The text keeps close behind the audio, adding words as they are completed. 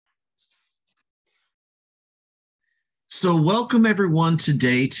So, welcome everyone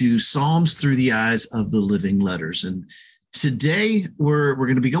today to Psalms Through the Eyes of the Living Letters. And today we're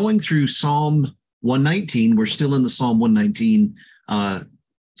going to be going through Psalm 119. We're still in the Psalm 119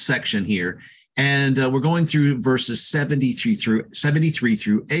 section here. And we're going through verses 73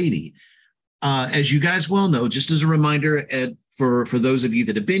 through 80. As you guys well know, just as a reminder, for those of you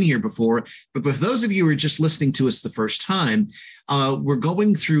that have been here before, but for those of you who are just listening to us the first time, we're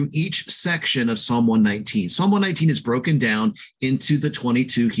going through each section of Psalm 119. Psalm 119 is broken down into the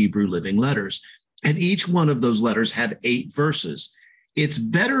 22 Hebrew living letters, and each one of those letters have 8 verses. It's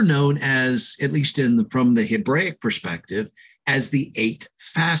better known as, at least from the Hebraic perspective, as the 8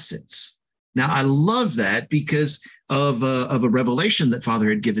 facets. Now, I love that because of a revelation that Father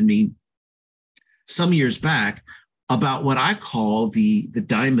had given me some years back about what I call the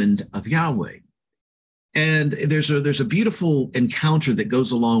diamond of Yahweh. And there's a beautiful encounter that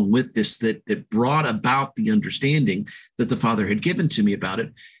goes along with this that brought about the understanding that the Father had given to me about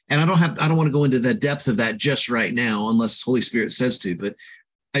it. And I don't want to go into the depth of that just right now, unless Holy Spirit says to, but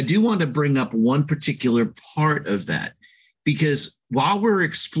I do want to bring up one particular part of that, because while we're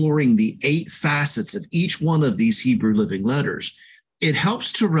exploring the 8 facets of each one of these Hebrew living letters, it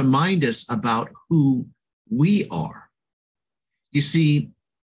helps to remind us about who we are. You see,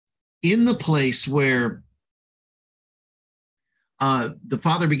 in the place where the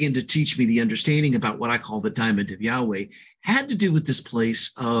Father began to teach me the understanding about what I call the diamond of Yahweh, had to do with this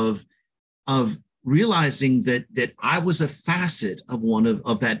place of realizing that I was a facet of one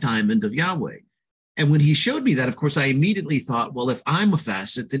of that diamond of Yahweh. And when he showed me that, of course, I immediately thought, well, if I'm a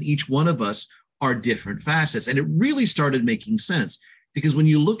facet, then each one of us are different facets. And it really started making sense, because when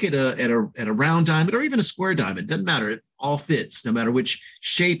you look at a round diamond or even a square diamond, doesn't matter, it all fits, no matter which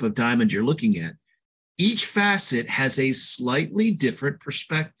shape of diamond you're looking at. Each facet has a slightly different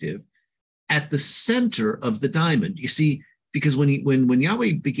perspective at the center of the diamond. You see, because when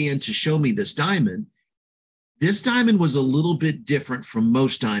Yahweh began to show me this diamond was a little bit different from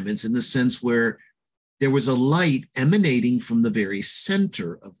most diamonds, in the sense where there was a light emanating from the very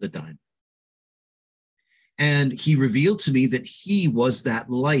center of the diamond. And he revealed to me that he was that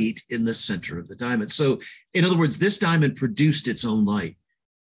light in the center of the diamond. So, in other words, this diamond produced its own light.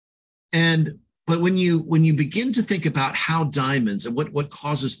 But when you begin to think about how diamonds and what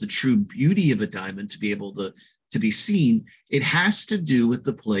causes the true beauty of a diamond to be able to be seen, it has to do with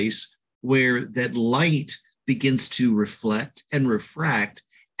the place where that light begins to reflect and refract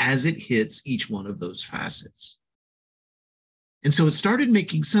as it hits each one of those facets. And so it started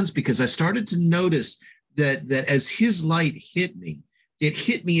making sense, because I started to notice that as his light hit me, it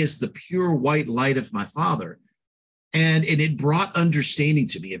hit me as the pure white light of my Father. And it brought understanding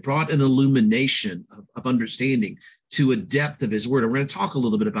to me. It brought an illumination of understanding to a depth of his word. And we're going to talk a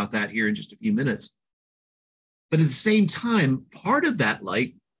little bit about that here in just a few minutes. But at the same time, part of that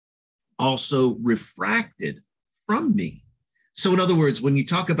light also refracted from me. So in other words, when you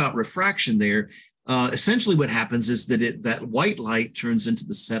talk about refraction there, essentially what happens is that white light turns into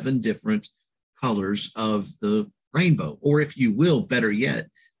the 7 different colors of the rainbow, or if you will, better yet,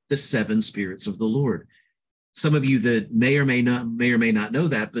 the 7 spirits of the Lord. Some of you that may or may not know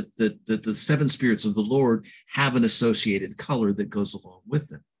that, but the 7 spirits of the Lord have an associated color that goes along with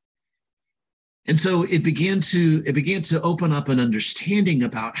them. And so it began to open up an understanding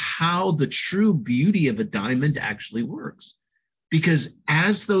about how the true beauty of a diamond actually works. Because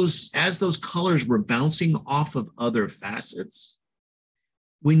as those colors were bouncing off of other facets,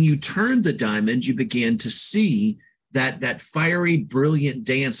 when you turned the diamond, you began to see that fiery, brilliant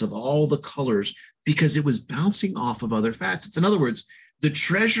dance of all the colors, because it was bouncing off of other facets. In other words, the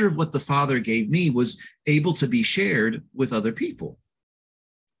treasure of what the Father gave me was able to be shared with other people.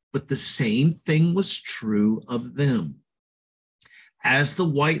 But the same thing was true of them. As the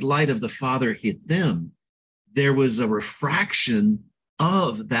white light of the Father hit them, there was a refraction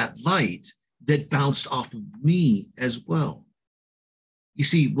of that light that bounced off of me as well. You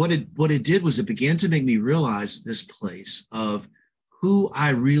see, what it did was it began to make me realize this place of who I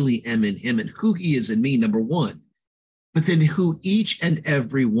really am in him and who he is in me, number one, but then who each and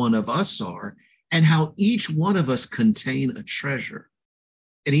every one of us are, and how each one of us contain a treasure.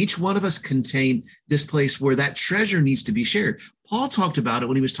 And each one of us contain this place where that treasure needs to be shared. Paul talked about it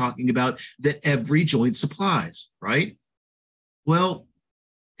when he was talking about that every joint supplies, right? Well,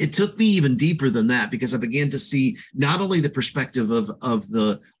 it took me even deeper than that, because I began to see not only the perspective of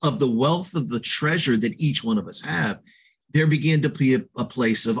the wealth of the treasure that each one of us have. There began to be a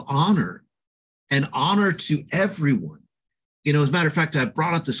place of honor, and honor to everyone. You know, as a matter of fact, I've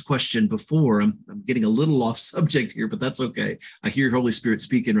brought up this question before. I'm getting a little off subject here, but that's okay. I hear Holy Spirit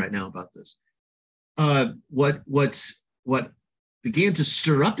speaking right now about this. What what began to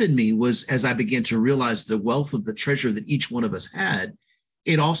stir up in me was, as I began to realize the wealth of the treasure that each one of us had,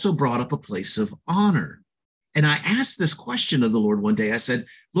 it also brought up a place of honor. And I asked this question of the Lord one day. I said,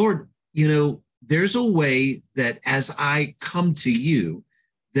 Lord, there's a way that as I come to you,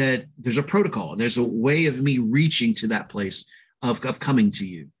 that there's a protocol, and there's a way of me reaching to that place of coming to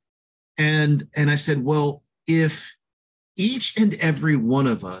you. And I said, well, if each and every one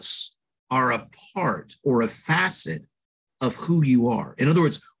of us are a part or a facet of who you are, in other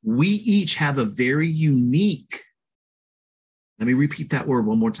words, we each have a very unique, let me repeat that word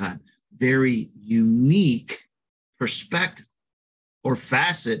one more time, very unique perspective or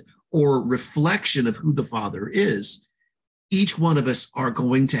facet or reflection of who the Father is. Each one of us are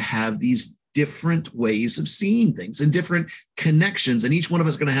going to have these different ways of seeing things and different connections. And each one of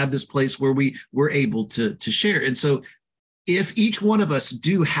us is going to have this place where we're able to share. And so if each one of us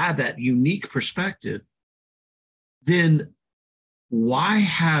do have that unique perspective, then why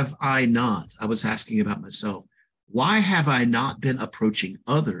have I not, I was asking about myself, why have I not been approaching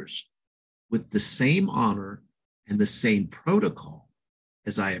others with the same honor and the same protocol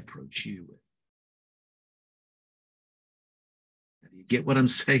as I approach you with? Do you get what I'm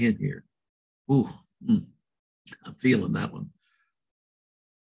saying here? Ooh, I'm feeling that one.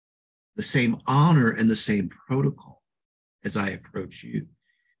 The same honor and the same protocol as I approach you.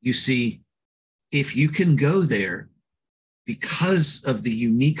 You see, if you can go there because of the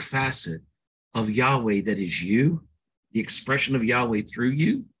unique facet of Yahweh that is you, the expression of Yahweh through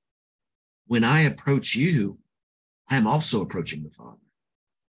you, when I approach you, I am also approaching the Father.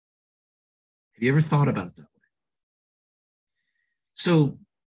 Have you ever thought about it that way? So,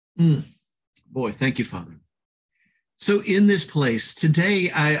 boy, thank you, Father. So in this place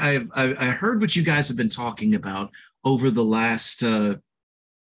today, I heard what you guys have been talking about over the last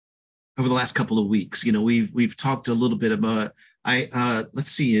couple of weeks. We've talked a little bit about.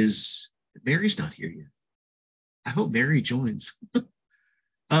 Let's see, is Mary's not here yet? I hope Mary joins,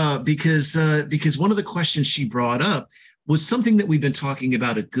 because one of the questions she brought up was something that we've been talking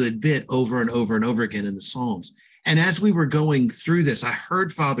about a good bit over and over and over again in the Psalms. And as we were going through this, I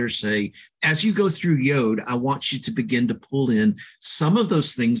heard Father say, as you go through Yod, I want you to begin to pull in some of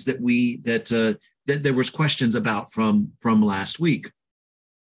those things that that there was questions about from last week.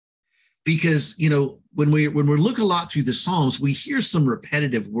 Because, when we look a lot through the Psalms, we hear some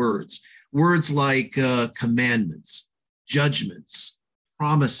repetitive words like commandments, judgments,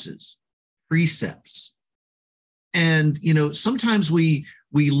 promises, precepts. And, sometimes we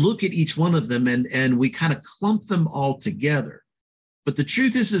look at each one of them and we kind of clump them all together. But the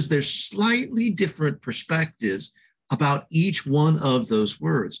truth is there's slightly different perspectives about each one of those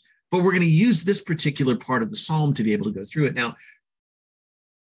words. But we're going to use this particular part of the Psalm to be able to go through it. Now,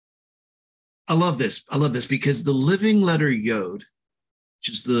 I love this because the living letter Yod, which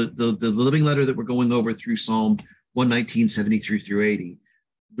is the living letter that we're going over through Psalm 119, 73 through 80,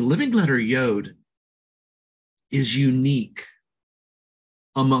 the living letter Yod is unique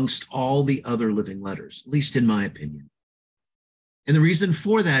amongst all the other living letters, at least in my opinion. And the reason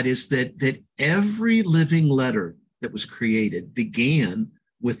for that is that every living letter that was created began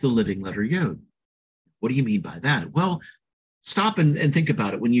with the living letter Yod. What do you mean by that? Well, stop and think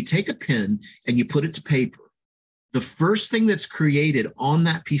about it. When you take a pen and you put it to paper, the first thing that's created on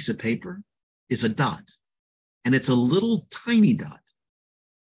that piece of paper is a dot. And it's a little tiny dot,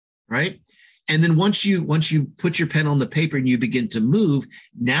 right? And then once you put your pen on the paper and you begin to move,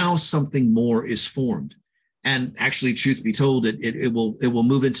 now something more is formed. And actually, truth be told, it will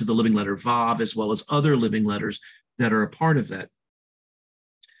move into the living letter Vav as well as other living letters that are a part of that.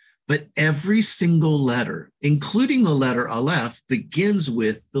 But every single letter, including the letter Aleph, begins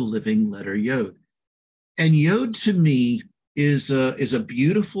with the living letter Yod. And Yod to me is a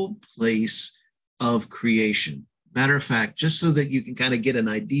beautiful place of creation. Matter of fact, just so that you can kind of get an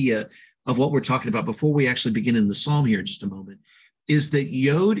idea of what we're talking about before we actually begin in the Psalm here in just a moment, is that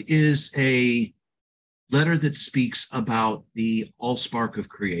Yod is a letter that speaks about the allspark of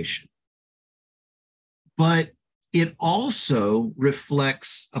creation. But it also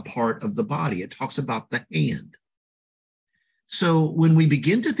reflects a part of the body. It talks about the hand. So when we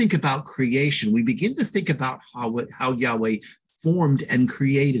begin to think about creation, we begin to think about how Yahweh formed and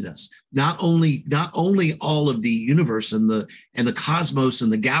created us. Not only all of the universe and the cosmos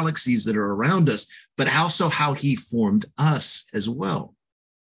and the galaxies that are around us, but also how he formed us as well.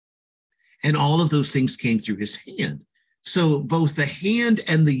 And all of those things came through his hand. So both the hand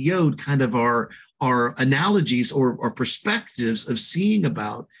and the Yod kind of are analogies or perspectives of seeing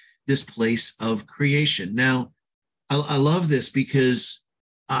about this place of creation. Now, I love this because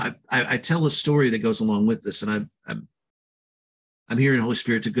I tell a story that goes along with this, and I'm hearing the Holy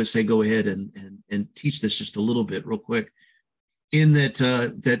Spirit to go ahead and teach this just a little bit real quick. In that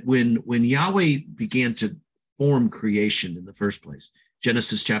that when Yahweh began to form creation in the first place,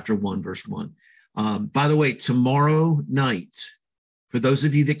 Genesis chapter 1, verse 1. By the way, tomorrow night, for those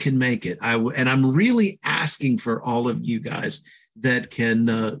of you that can make it, and I'm really asking for all of you guys that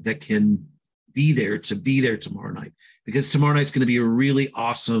can be there to be there tomorrow night, because tomorrow night's going to be a really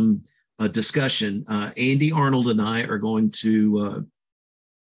awesome discussion. Andy Arnold and I are going to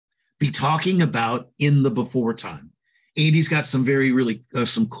be talking about in the before time. Andy's got some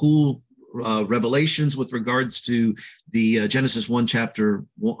some cool revelations with regards to the Genesis 1 chapter,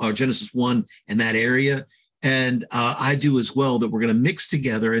 or Genesis 1 and that area. And I do as well, that we're going to mix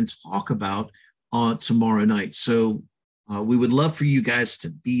together and talk about on tomorrow night. So we would love for you guys to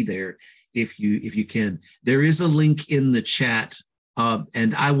be there if you can. There is a link in the chat,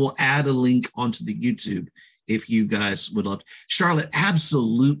 and I will add a link onto the YouTube if you guys would love. Charlotte,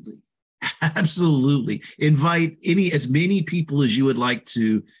 absolutely. Absolutely. Invite as many people as you would like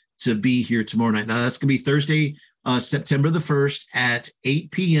to be here tomorrow night. Now, that's going to be Thursday, September the 1st at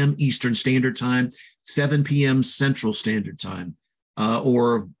 8 p.m. Eastern Standard Time, 7 p.m. Central Standard Time.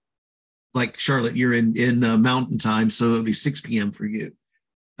 Or like Charlotte, you're in Mountain Time, so it'll be 6 p.m. for you.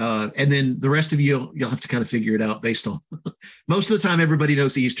 And then the rest of you'll have to kind of figure it out based on most of the time, everybody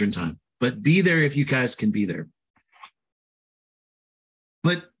knows Eastern Time, but be there if you guys can be there.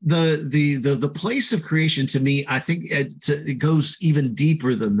 But the place of creation, to me, I think it goes even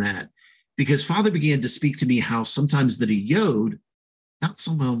deeper than that, because Father began to speak to me how sometimes that a yod, not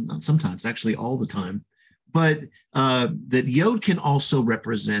sometimes, actually all the time, but that yod can also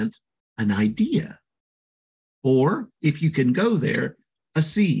represent an idea, or if you can go there, a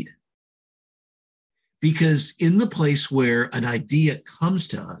seed. Because in the place where an idea comes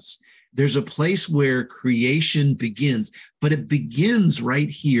to us, there's a place where creation begins, but it begins right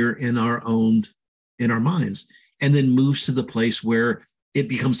here in our minds, and then moves to the place where it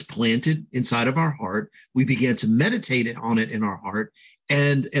becomes planted inside of our heart. We began to meditate on it in our heart.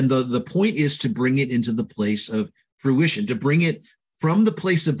 And the point is to bring it into the place of fruition, to bring it from the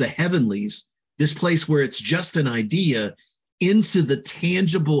place of the heavenlies, this place where it's just an idea, into the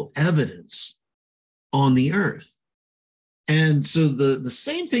tangible evidence on the earth. And so the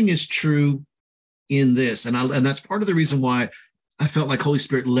same thing is true in this. And that's part of the reason why I felt like Holy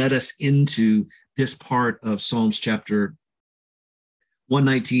Spirit led us into this part of Psalms chapter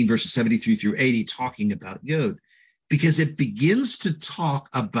 119, verses 73 through 80, talking about Yod, because it begins to talk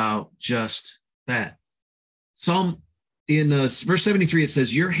about just that. Psalm in verse 73, it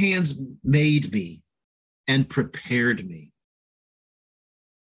says, "Your hands made me and prepared me."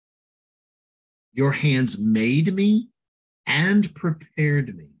 Your hands made me and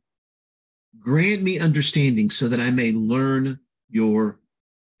prepared me. Grant me understanding so that I may learn your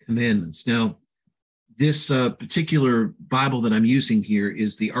commandments. Now, this particular Bible that I'm using here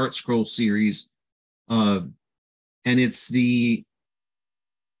is the Art Scroll series, and it's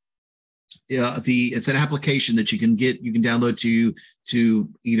it's an application that you can download to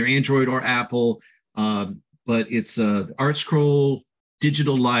either Android or Apple, but it's Art Scroll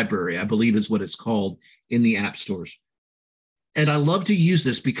Digital Library, I believe is what it's called, in the app stores. And I love to use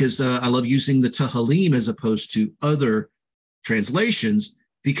this because I love using the Tehillim as opposed to other translations,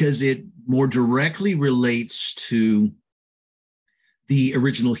 because it more directly relates to the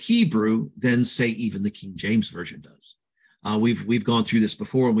original Hebrew than, say, even the King James Version does. We've gone through this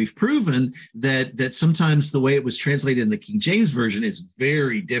before, and we've proven that sometimes the way it was translated in the King James Version is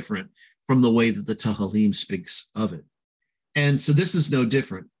very different from the way that the Tehillim speaks of it. And so this is no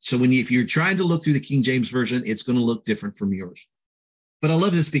different. So if you're trying to look through the King James Version, it's going to look different from yours. But I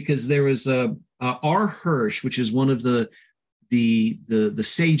love this because there was R. Hirsch, which is one of the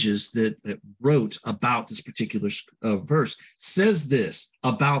sages that wrote about this particular verse, says this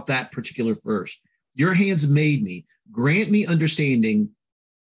about that particular verse: "Your hands made me, grant me understanding.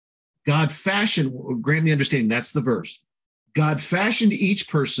 God fashioned, grant me understanding." That's the verse. God fashioned each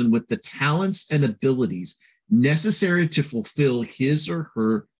person with the talents and abilities necessary to fulfill his or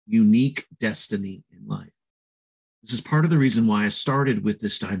her unique destiny in life. This is part of the reason why I started with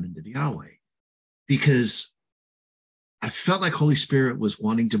this Diamond of Yahweh, because I felt like Holy Spirit was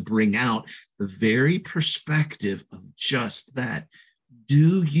wanting to bring out the very perspective of just that.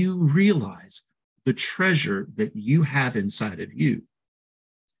 Do you realize the treasure that you have inside of you?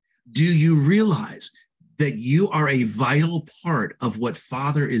 Do you realize that you are a vital part of what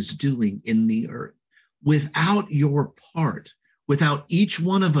Father is doing in the earth? Without your part, without each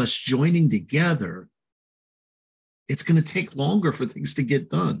one of us joining together, it's going to take longer for things to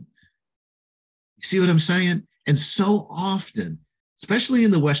get done. You see what I'm saying? And so often especially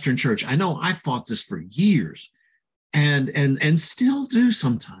in the Western church. I know I fought this for years and still do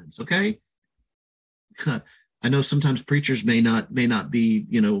sometimes. Okay. I know sometimes preachers may not be,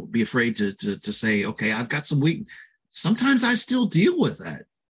 be afraid to say, okay, I've got some weak. Sometimes I still deal with that.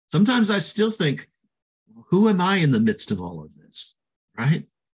 Sometimes I still think, who am I in the midst of all of this? Right.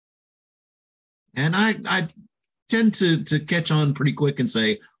 And I tend to catch on pretty quick and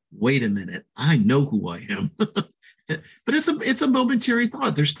say, wait a minute, I know who I am. But it's a momentary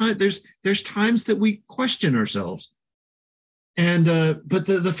thought. There's times that we question ourselves. And but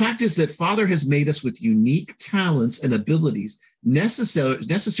the fact is that Father has made us with unique talents and abilities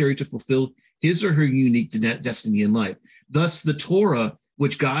necessary to fulfill his or her unique destiny in life. Thus, the Torah,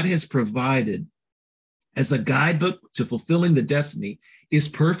 which God has provided as a guidebook to fulfilling the destiny, is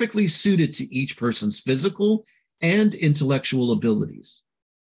perfectly suited to each person's physical and intellectual abilities.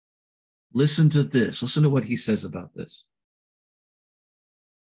 Listen to this. Listen to what he says about this.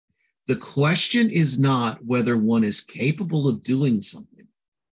 The question is not whether one is capable of doing something,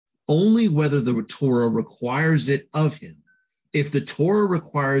 only whether the Torah requires it of him. If the Torah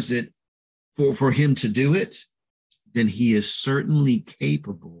requires it for him to do it, then he is certainly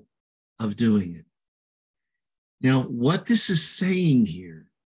capable of doing it. Now, what this is saying here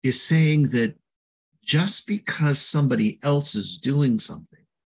is saying that just because somebody else is doing something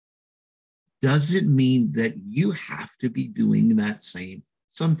doesn't mean that you have to be doing that same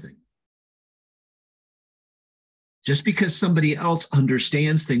something. Just because somebody else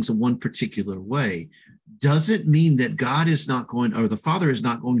understands things in one particular way doesn't mean that God is not going, or the Father is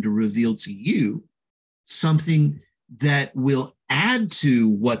not going to reveal to you something that will add to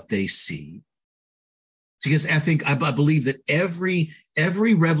what they see. Because I believe that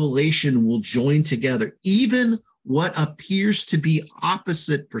every revelation will join together, even what appears to be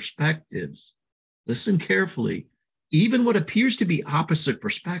opposite perspectives. Listen carefully. Even what appears to be opposite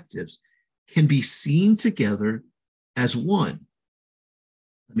perspectives can be seen together as one.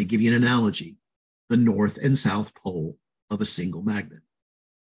 Let me give you an analogy. The North and South pole of a single magnet.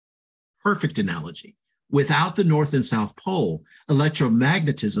 Perfect analogy. Without the North and South pole,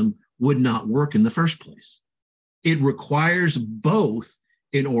 electromagnetism would not work in the first place. It requires both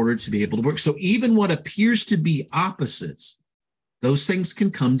in order to be able to work. So even what appears to be opposites, those things can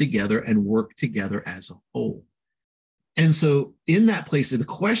come together and work together as a whole. And so in that place, the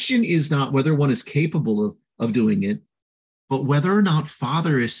question is not whether one is capable of doing it, but whether or not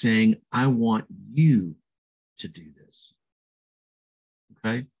Father is saying, I want you to do this.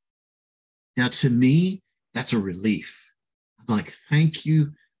 Okay? Now, to me, that's a relief. I'm like, thank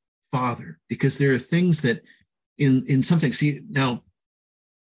you, Father, because there are things that in some things, see, now,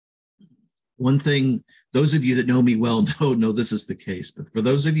 one thing, those of you that know me well know this is the case, but for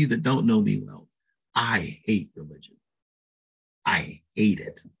those of you that don't know me well, I hate religion. I hate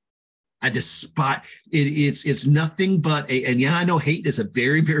it. I despise it. It's nothing but and yeah, I know hate is a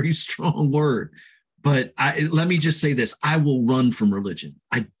very, very strong word, but let me just say this. I will run from religion.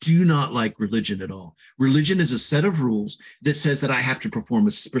 I do not like religion at all. Religion is a set of rules that says that I have to perform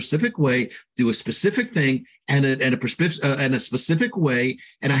a specific way, do a specific thing and a specific way,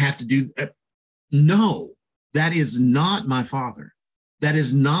 and I have to do. No, that is not my Father. That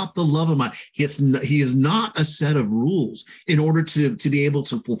is not the love of my. He is not a set of rules in order to be able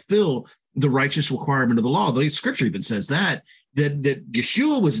to fulfill the righteous requirement of the law. The Scripture even says that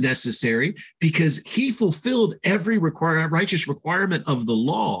Yeshua was necessary because he fulfilled every righteous requirement of the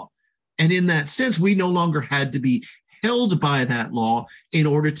law, and in that sense, we no longer had to be held by that law in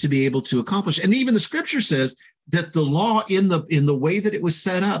order to be able to accomplish. And even the Scripture says that the law, in the way that it was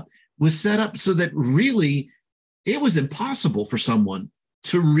set up so that really it was impossible for someone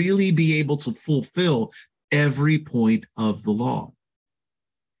to really be able to fulfill every point of the law.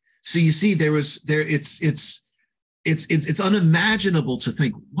 So you see, it's unimaginable to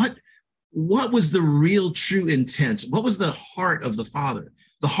think what was the real true intent? What was the heart of the Father?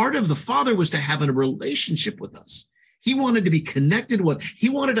 The heart of the Father was to have a relationship with us. He wanted to be connected with. He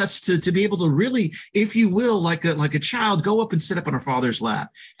wanted us to be able to really, if you will, like a child, go up and sit up on our Father's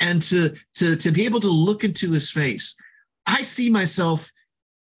lap and to be able to look into his face. I see myself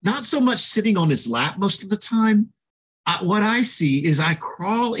not so much sitting on his lap most of the time. What I see is I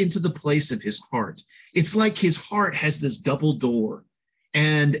crawl into the place of his heart. It's like his heart has this double door.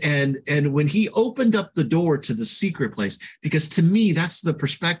 And when he opened up the door to the secret place, because to me, that's the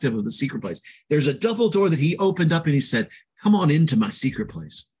perspective of the secret place. There's a double door that he opened up and he said, come on into my secret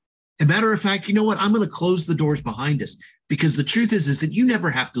place. As a matter of fact, you know what? I'm going to close the doors behind us, because the truth is that you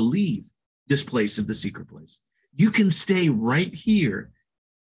never have to leave this place of the secret place. You can stay right here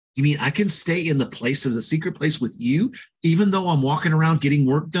You mean I can stay in the place of the secret place with you, even though I'm walking around getting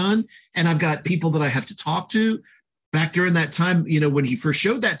work done and I've got people that I have to talk to? Back during that time, when he first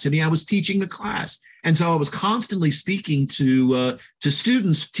showed that to me, I was teaching the class. And so I was constantly speaking to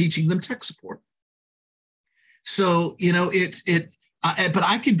students, teaching them tech support. So, but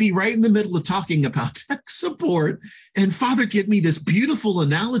I could be right in the middle of talking about tech support, and Father give me this beautiful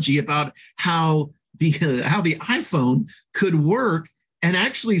analogy about how the iPhone could work and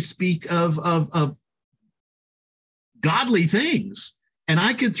actually speak of godly things. And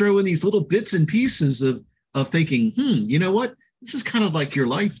I could throw in these little bits and pieces of thinking, you know what? This is kind of like your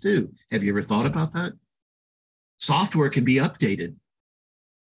life too. Have you ever thought about that? Software can be updated.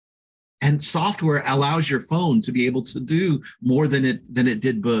 And software allows your phone to be able to do more than it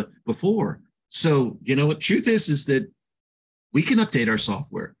did before. So, what truth is that we can update our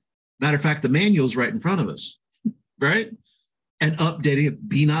software. Matter of fact, the manual's right in front of us, right? And updating it,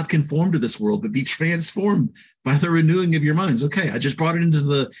 be not conformed to this world, but be transformed by the renewing of your minds. Okay, I just brought it into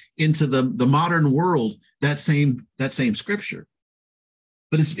the modern world, that same scripture.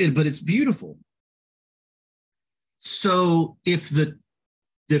 But it's beautiful. So if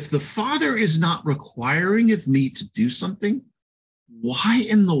the Father is not requiring of me to do something, why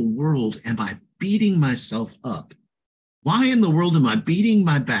in the world am I beating myself up? Why in the world am I beating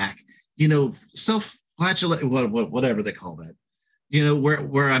my back? Self-flagellate, whatever they call that.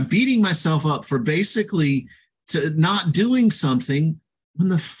 Where I'm beating myself up for basically to not doing something when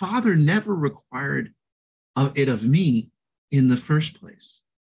the Father never required it of me in the first place.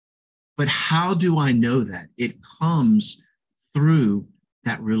 But how do I know that? It comes through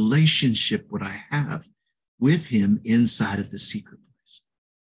that relationship what I have with him inside of the secret place.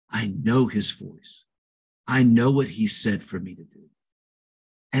 I know his voice. I know what he said for me to do.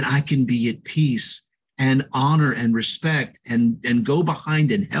 And I can be at peace and honor and respect and go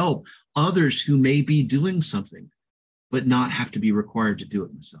behind and help others who may be doing something, but not have to be required to do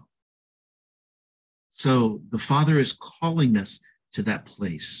it myself. So the Father is calling us to that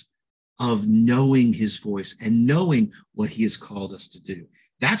place of knowing his voice and knowing what he has called us to do.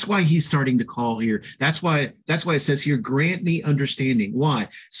 That's why he's starting to call here. That's why it says here, grant me understanding. Why?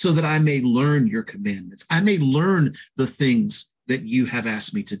 So that I may learn your commandments. I may learn the things that you have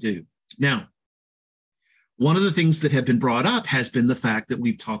asked me to do. Now, one of the things that have been brought up has been the fact that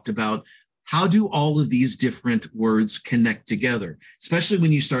we've talked about how do all of these different words connect together, especially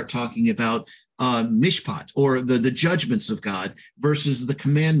when you start talking about mishpat, or the judgments of God versus the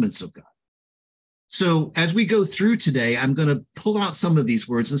commandments of God. So as we go through today, I'm going to pull out some of these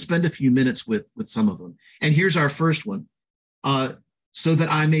words and spend a few minutes with some of them. And here's our first one, so that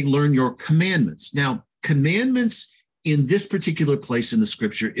I may learn your commandments. Now, commandments in this particular place in the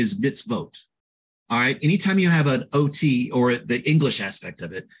scripture is mitzvot. All right. Anytime you have an OT, or the English aspect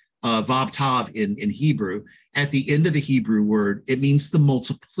of it, vav tav in Hebrew, at the end of the Hebrew word, it means the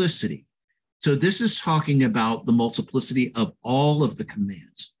multiplicity. So this is talking about the multiplicity of all of the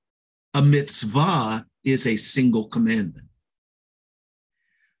commands. A mitzvah is a single commandment.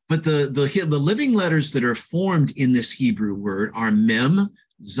 But the living letters that are formed in this Hebrew word are mem,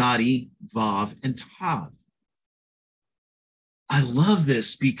 zadi, vav, and tav. I love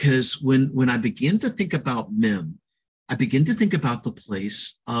this because when I begin to think about mem, I begin to think about the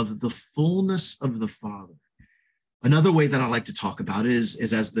place of the fullness of the Father. Another way that I like to talk about it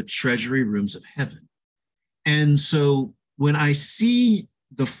is as the treasury rooms of heaven. And so when I see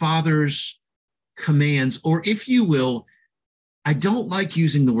the Father's commands, or if you will, I don't like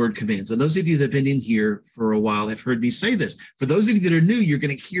using the word commands. And those of you that have been in here for a while have heard me say this. For those of you that are new, you're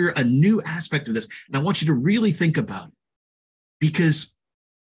going to hear a new aspect of this. And I want you to really think about it. Because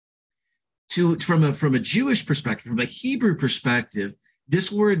from a Jewish perspective, from a Hebrew perspective,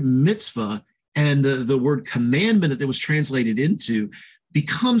 this word mitzvah and the word commandment that was translated into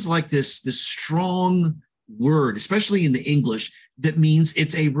becomes like this strong word, especially in the English, that means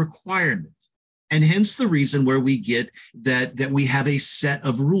it's a requirement. And hence the reason where we get that we have a set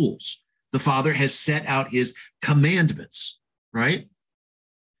of rules. The Father has set out his commandments, right?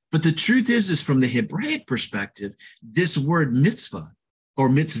 But the truth is from the Hebraic perspective, this word mitzvah or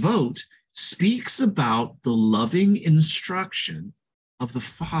mitzvot speaks about the loving instruction of the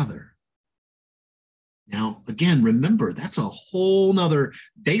Father. Now, again, remember, that's a whole nother,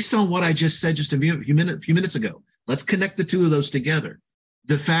 based on what I just said just a few minutes ago. Let's connect the two of those together.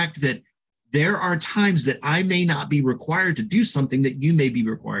 The fact that there are times that I may not be required to do something that you may be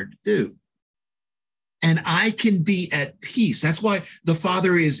required to do. And I can be at peace. That's why the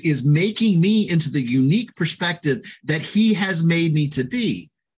Father is making me into the unique perspective that he has made me to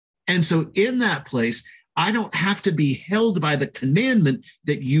be. And so in that place, I don't have to be held by the commandment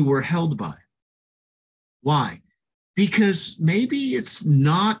that you were held by. Why? Because maybe it's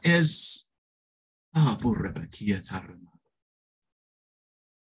not as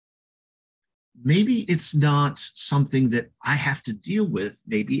maybe it's not something that I have to deal with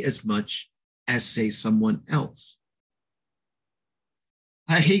maybe as much as, say, someone else.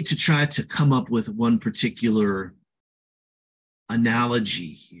 I hate to try to come up with one particular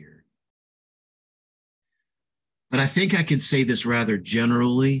analogy here, but I think I can say this rather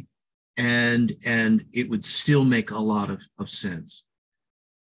generally, and it would still make a lot of sense.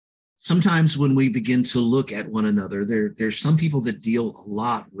 Sometimes when we begin to look at one another, there's some people that deal a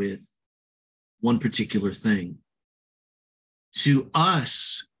lot with one particular thing. To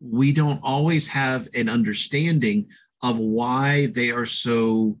us, we don't always have an understanding of why they are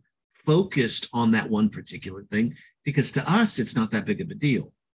so focused on that one particular thing, because to us, it's not that big of a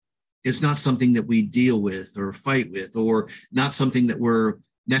deal. It's not something that we deal with or fight with, or not something that we're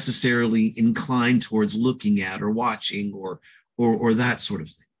necessarily inclined towards looking at or watching or that sort of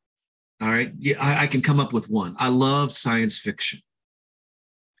thing. All right. Yeah, I can come up with one. I love science fiction.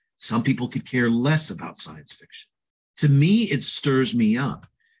 Some people could care less about science fiction. To me, it stirs me up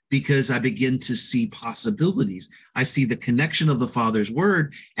because I begin to see possibilities. I see the connection of the Father's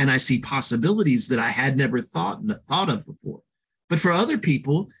word, and I see possibilities that I had never thought of before. But for other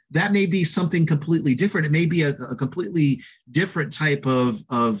people, that may be something completely different. It may be a completely different type of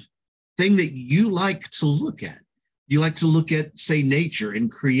thing that you like to look at. You like to look at, say, nature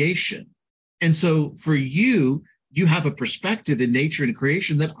and creation. And so for you, you have a perspective in nature and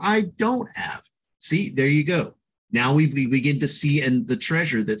creation that I don't have. See, there you go. Now we begin to see and the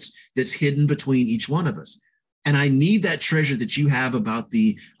treasure that's hidden between each one of us. And I need that treasure that you have about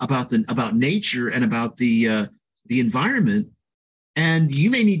nature and about the environment. And you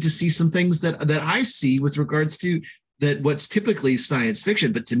may need to see some things that I see with regards to that what's typically science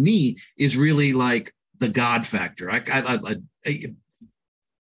fiction, but to me is really like the God factor. I'm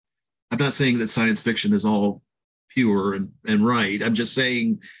not saying that science fiction is all pure and right. I'm just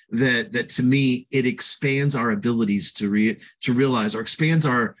saying that to me, it expands our abilities to realize, or expands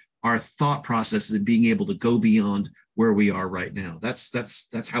our thought processes of being able to go beyond where we are right now.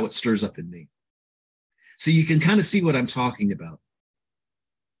 That's how it stirs up in me. So you can kind of see what I'm talking about.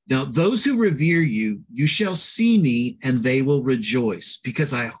 Now, those who revere you, you shall see me, and they will rejoice,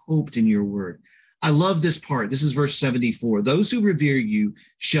 because I hoped in your word. I love this part. This is verse 74. Those who revere you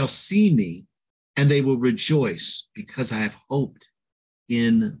shall see me, and they will rejoice, because I have hoped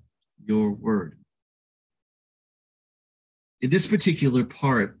in your word. In this particular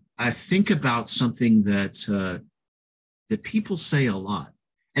part, I think about something that people say a lot.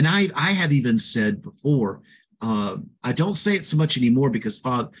 And I have even said before, I don't say it so much anymore because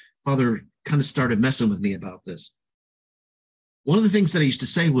Father kind of started messing with me about this. One of the things that I used to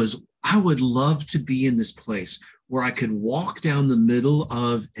say was, I would love to be in this place where I could walk down the middle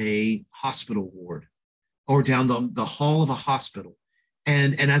of a hospital ward or down the hall of a hospital.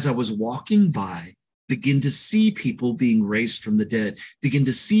 And as I was walking by, begin to see people being raised from the dead, begin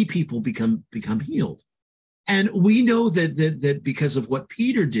to see people become healed. And we know that because of what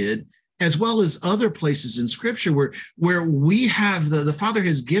Peter did, as well as other places in Scripture where we have the Father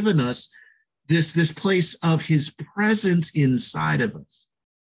has given us this place of his presence inside of us.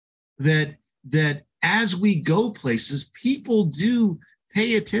 That as we go places, people do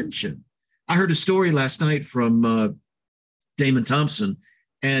pay attention. I heard a story last night from Damon Thompson,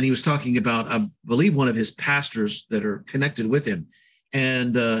 and he was talking about, I believe, one of his pastors that are connected with him.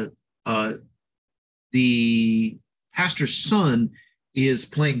 And the pastor's son is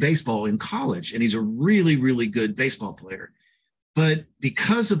playing baseball in college, and he's a really, really good baseball player. But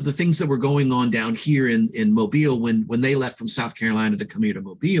because of the things that were going on down here in Mobile, when they left from South Carolina to come here to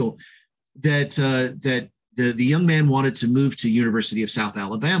Mobile, that the young man wanted to move to University of South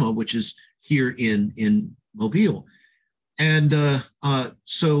Alabama, which is here in Mobile. And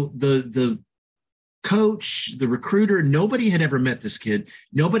so the coach, the recruiter, nobody had ever met this kid.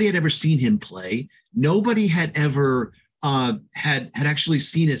 Nobody had ever seen him play. Nobody had ever had actually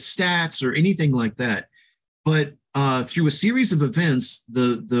seen his stats or anything like that. But through a series of events,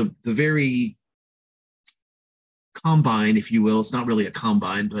 the very combine, if you will, it's not really a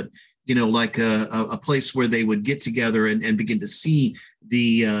combine, but like a place where they would get together and begin to see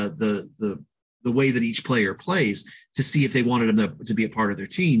the way that each player plays to see if they wanted them to be a part of their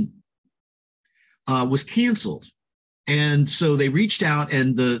team, was canceled. And so they reached out,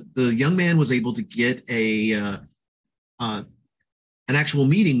 and the young man was able to get an actual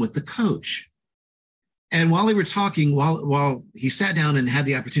meeting with the coach. And while they were talking, while he sat down and had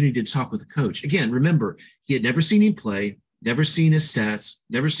the opportunity to talk with the coach, again, remember, he had never seen him play, never seen his stats,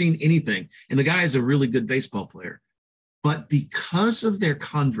 never seen anything. And the guy is a really good baseball player. But because of their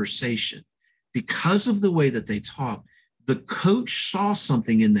conversation, because of the way that they talk, the coach saw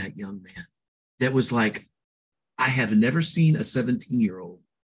something in that young man that was like, I have never seen a 17-year-old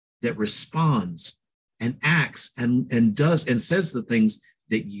that responds and acts and does and says the things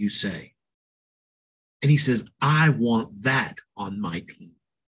that you say. And he says, I want that on my team.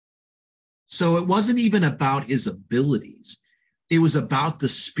 So it wasn't even about his abilities. It was about the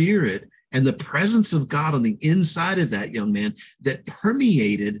spirit and the presence of God on the inside of that young man that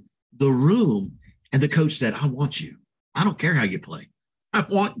permeated the room. And the coach said, I want you. I don't care how you play. I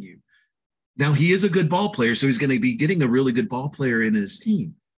want you. Now, he is a good ball player, so he's going to be getting a really good ball player in his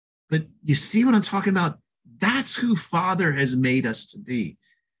team. But you see what I'm talking about? That's who Father has made us to be.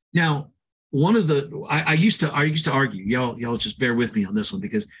 Now, one of the I used to argue, y'all just bear with me on this one,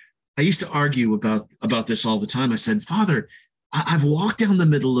 because I used to argue about this all the time. I said, Father, I've walked down the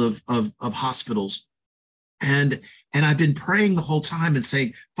middle of hospitals, and I've been praying the whole time and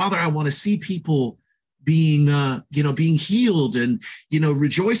saying, Father, I want to see people being healed and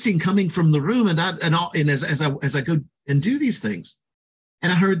rejoicing coming from the room, and as I go and do these things.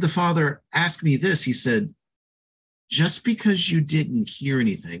 And I heard the Father ask me this. He said, just because you didn't hear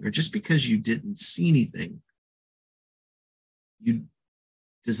anything, or just because you didn't see anything,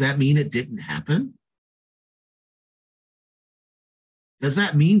 does that mean it didn't happen? Does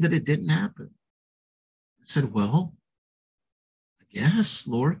that mean that it didn't happen? I said, well, I guess,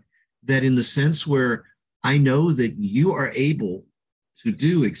 Lord, that in the sense where I know that you are able to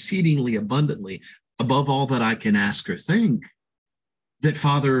do exceedingly abundantly above all that I can ask or think, that,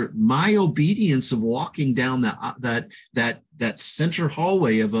 Father, my obedience of walking down that center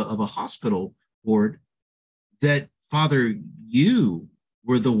hallway of a hospital ward, that, Father, you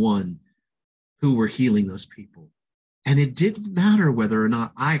were the one who were healing those people. And it didn't matter whether or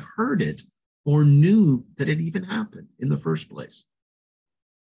not I heard it or knew that it even happened in the first place.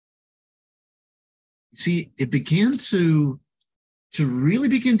 You see, it began to really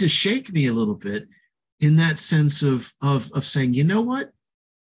begin to shake me a little bit, in that sense of saying, you know what?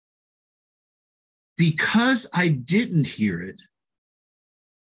 Because I didn't hear it,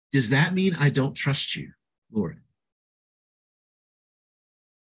 does that mean I don't trust you, Lord?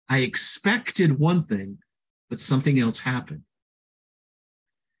 I expected one thing, but something else happened.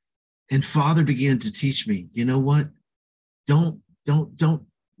 And Father began to teach me, you know what? Don't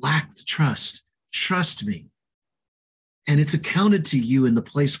lack the trust. Trust me. And it's accounted to you in the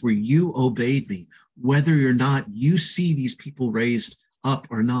place where you obeyed me, whether or not you see these people raised up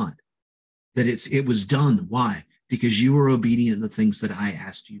or not, that it was done. Why? Because you were obedient in the things that I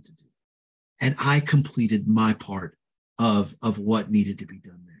asked you to do. And I completed my part of what needed to be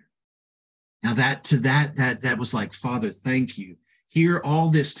done there. Now that was like, Father, thank you. Here all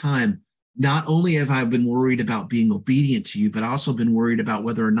this time, not only have I been worried about being obedient to you, but I also been worried about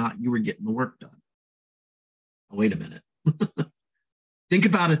whether or not you were getting the work done. Oh, wait a minute. Think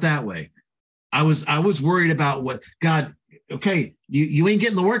about it that way. I was worried about what God, okay, you ain't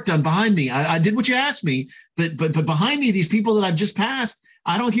getting the work done behind me. I did what you asked me, but behind me, these people that I've just passed,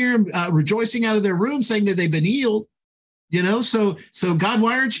 I don't hear them rejoicing out of their room saying that they've been healed. So God,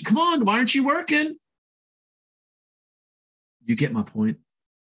 why aren't you working? You get my point?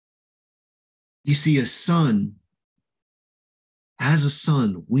 You see, as a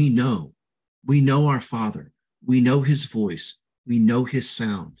son, we know our Father. We know his voice. We know his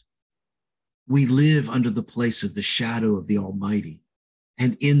sound. We live under the place of the shadow of the Almighty.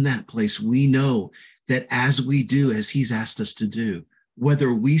 And in that place, we know that as we do, as he's asked us to do,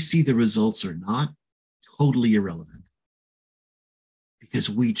 whether we see the results or not, totally irrelevant. Because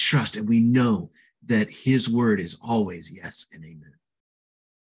we trust and we know that his word is always yes and amen.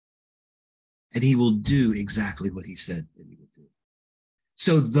 And he will do exactly what he said that he would do.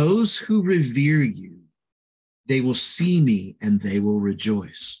 So those who revere you, they will see me and they will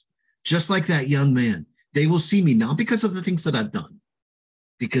rejoice. Just like that young man, they will see me, not because of the things that I've done,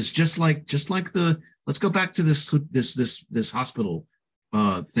 because just like let's go back to this hospital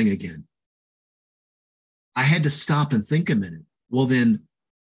thing again. I had to stop and think a minute. Well, then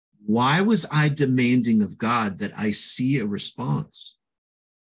why was I demanding of God that I see a response?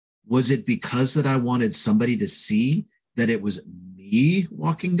 Was it because that I wanted somebody to see that it was me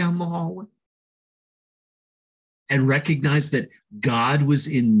walking down the hallway? And recognize that God was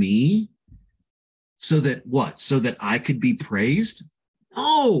in me, so that what? So that I could be praised?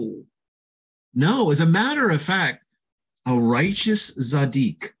 No. As a matter of fact, a righteous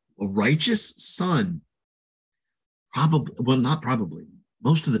Zadik, a righteous son, probably, well, not probably,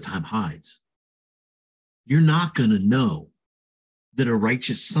 most of the time hides. You're not going to know that a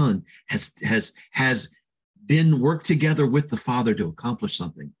righteous son has been worked together with the Father to accomplish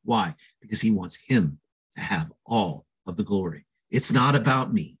something. Why? Because he wants him to have all of the glory. It's not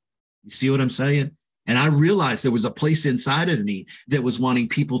about me. You see what I'm saying? And I realized there was a place inside of me that was wanting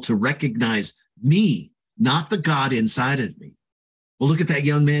people to recognize me, not the God inside of me. Well, look at that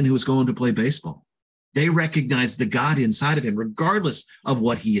young man who was going to play baseball. They recognized the God inside of him, regardless of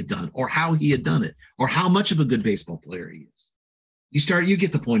what he had done or how he had done it or how much of a good baseball player he is. You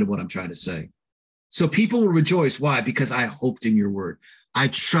get the point of what I'm trying to say. So people will rejoice. Why? Because I hoped in your word. I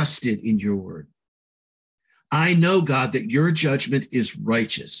trusted in your word. I know, God, that your judgment is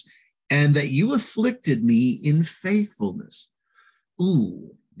righteous and that you afflicted me in faithfulness.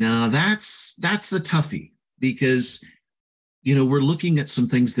 Ooh, now that's a toughie, because we're looking at some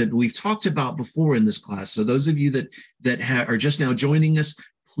things that we've talked about before in this class. So those of you that are just now joining us,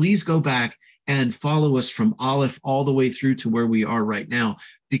 please go back and follow us from Aleph all the way through to where we are right now,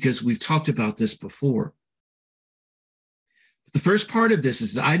 because we've talked about this before. The first part of this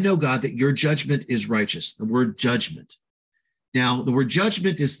is, I know, God, that your judgment is righteous. The word judgment. Now, the word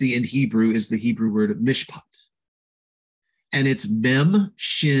judgment is the Hebrew word of mishpat. And it's mem,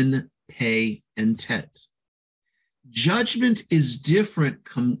 shin, pei, and tet. Judgment is different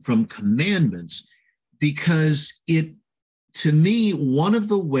from commandments because to me, one of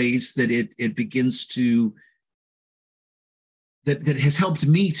the ways that it begins to, that has helped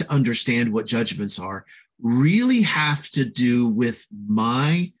me to understand what judgments are, really have to do with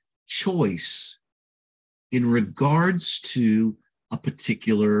my choice in regards to a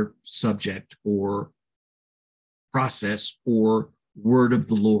particular subject or process or word of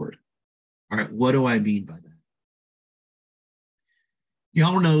the Lord. All right, what do I mean by that?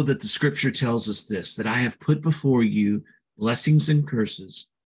 Y'all know that the scripture tells us this, that I have put before you blessings and curses,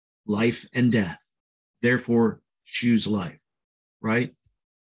 life and death. Therefore, choose life, right?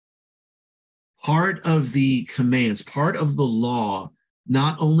 Part of the commands, part of the law,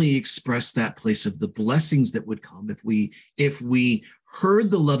 not only express that place of the blessings that would come if we heard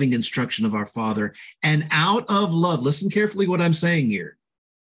the loving instruction of our Father, and out of love, listen carefully what I'm saying here,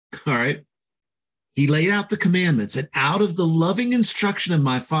 all right? He laid out the commandments, and out of the loving instruction of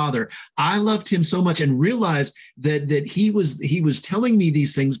my Father, I loved him so much and realized that he was telling me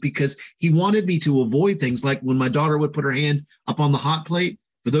these things because he wanted me to avoid things like when my daughter would put her hand up on the hot plate.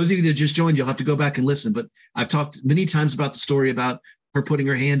 For those of you that just joined, you'll have to go back and listen. But I've talked many times about the story about her putting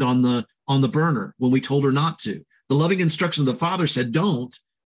her hand on the burner when we told her not to. The loving instruction of the Father said don't,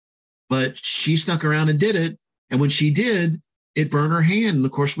 but she snuck around and did it. And when she did, it burned her hand. And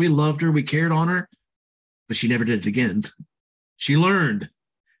of course, we loved her, we cared on her, but she never did it again. She learned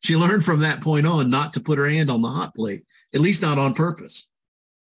from that point on not to put her hand on the hot plate, at least not on purpose.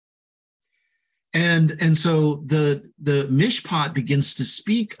 And so the mishpat begins to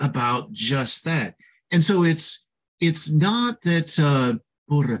speak about just that. And so it's not that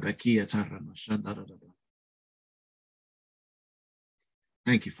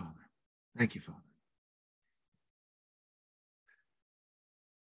thank you, Father. Thank you, Father.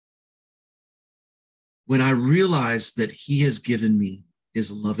 When I realize that he has given me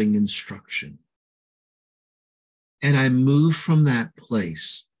his loving instruction and I move from that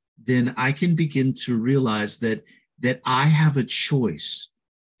place, then I can begin to realize that I have a choice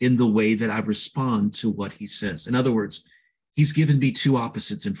in the way that I respond to what he says. In other words, he's given me two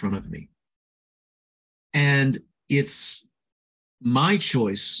opposites in front of me. And it's my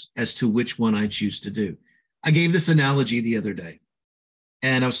choice as to which one I choose to do. I gave this analogy the other day,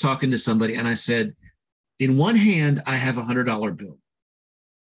 and I was talking to somebody, and I said, in one hand, I have $100 bill.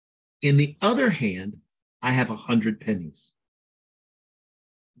 In the other hand, I have 100 pennies.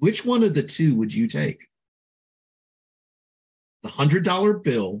 Which one of the two would you take? The $100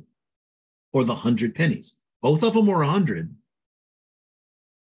 bill or the 100 pennies? Both of them were 100.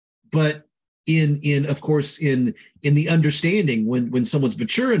 But in the understanding, when someone's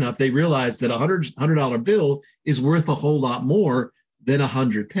mature enough, they realize that $100 bill is worth a whole lot more than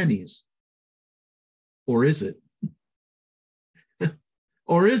 100 pennies. Or is it?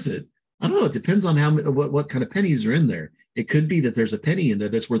 Or is it? I don't know. It depends on what kind of pennies are in there. It could be that there's a penny in there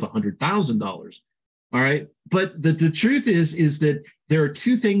that's worth $100,000. All right. But the truth is that there are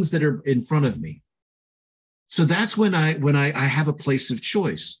two things that are in front of me. So that's when I have a place of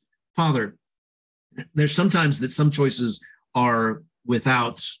choice. Father, there's sometimes that some choices are we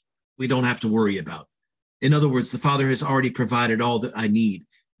don't have to worry about. In other words, the Father has already provided all that I need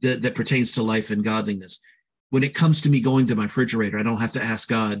that pertains to life and godliness. When it comes to me going to my refrigerator, I don't have to ask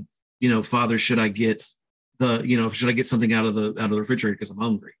God, Father, should I get should I get something out of the refrigerator because I'm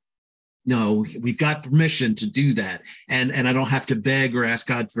hungry? No, we've got permission to do that. And I don't have to beg or ask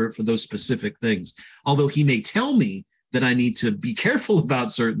God for those specific things. Although he may tell me that I need to be careful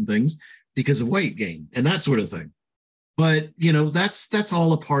about certain things because of weight gain and that sort of thing. But, that's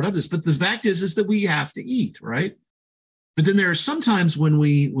all a part of this. But the fact is that we have to eat, right? But then there are some times when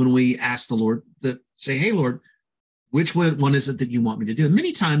we ask the Lord, that say, hey, Lord, which one is it that you want me to do? And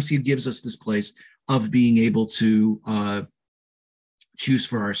many times he gives us this place of being able to choose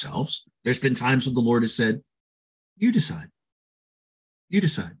for ourselves. There's been times when the Lord has said, you decide. You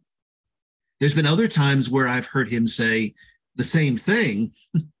decide. There's been other times where I've heard him say the same thing,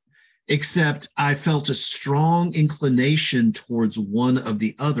 except I felt a strong inclination towards one of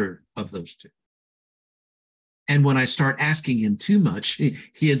the other of those two. And when I start asking him too much,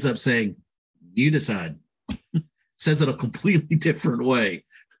 he ends up saying, you decide. Says it a completely different way.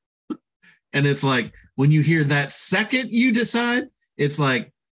 And it's like, when you hear that second you decide, it's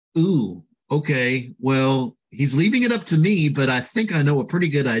like, ooh, okay, well, he's leaving it up to me, but I think I know a pretty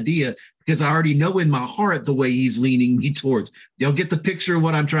good idea because I already know in my heart the way he's leaning me towards. Y'all get the picture of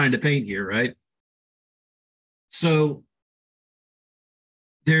what I'm trying to paint here, right? So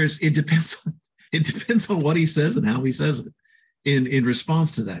it depends on what he says and how he says it in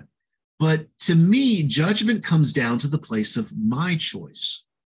response to that. But to me, judgment comes down to the place of my choice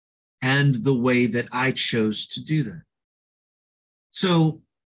and the way that I chose to do that. So,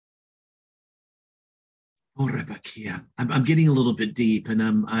 I'm getting a little bit deep,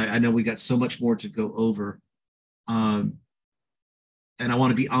 and I know we got so much more to go over, and I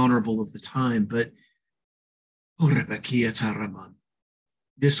want to be honorable of the time. But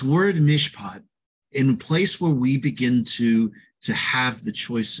this word mishpat, in a place where we begin to have the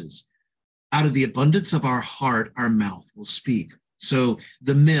choices, out of the abundance of our heart, our mouth will speak. So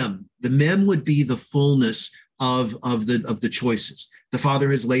the mem would be the fullness of the choices. The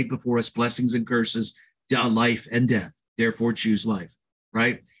Father has laid before us blessings and curses, life and death. Therefore, choose life.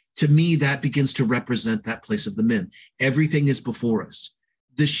 Right? To me, that begins to represent that place of the mem. Everything is before us.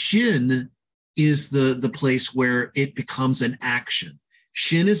 The shin is the place where it becomes an action.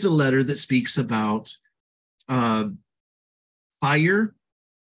 Shin is a letter that speaks about fire.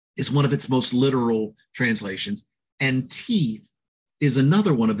 Is one of its most literal translations, and teeth is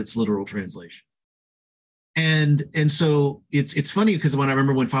another one of its literal translations. And so it's funny because when I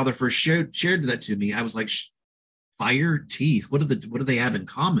remember when Father first shared that to me, I was like, fire, teeth, what do they have in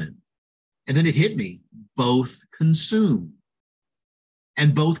common? And then it hit me, both consume.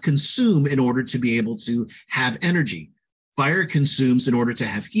 And both consume in order to be able to have energy. Fire consumes in order to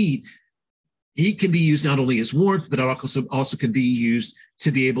have heat. Heat can be used not only as warmth, but it also can be used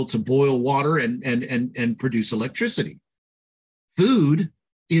to be able to boil water and produce electricity. Food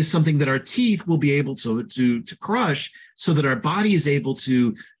is something that our teeth will be able to crush, so that our body is able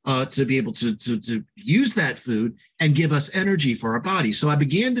to be able to use that food and give us energy for our body. So I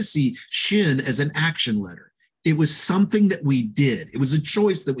began to see shin as an action letter. It was something that we did. It was a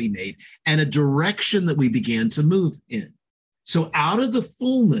choice that we made and a direction that we began to move in. So out of the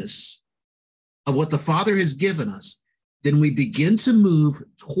fullness of what the Father has given us, then we begin to move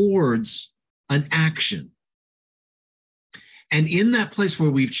towards an action. And in that place where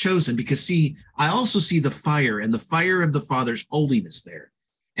we've chosen, because see, I also see the fire and the fire of the Father's holiness there.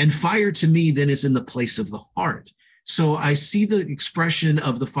 And fire to me then is in the place of the heart. So I see the expression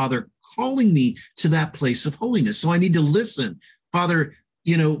of the Father calling me to that place of holiness. So I need to listen. Father,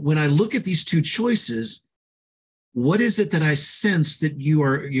 when I look at these two choices, what is it that I sense that you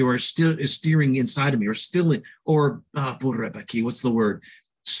are still steering inside of me, or stilling, or what's the word?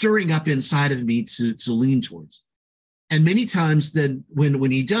 Stirring up inside of me to lean towards. And many times then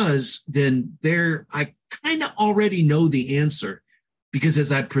when he does, then I kind of already know the answer, because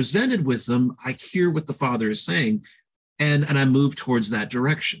as I presented with them, I hear what the Father is saying, and I move towards that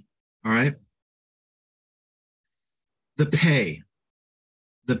direction. All right. The pay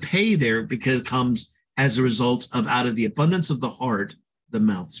there comes as a result of, out of the abundance of the heart, the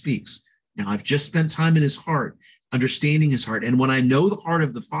mouth speaks. Now, I've just spent time in his heart, understanding his heart. And when I know the heart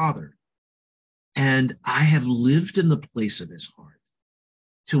of the Father, and I have lived in the place of his heart,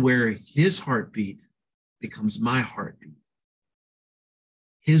 to where his heartbeat becomes my heartbeat.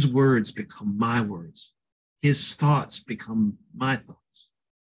 His words become my words. His thoughts become my thoughts.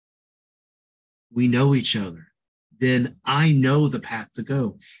 We know each other. Then I know the path to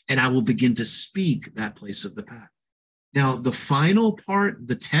go, and I will begin to speak that place of the path. Now, the final part,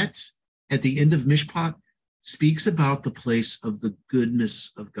 the tet at the end of Mishpat, speaks about the place of the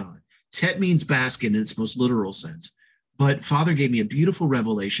goodness of God. Tet means basket in its most literal sense, but Father gave me a beautiful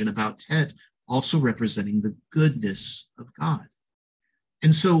revelation about tet also representing the goodness of God.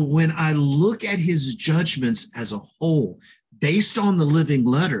 And so when I look at his judgments as a whole, based on the living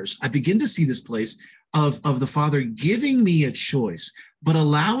letters, I begin to see this place of the Father giving me a choice, but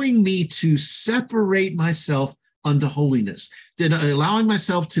allowing me to separate myself unto holiness, then allowing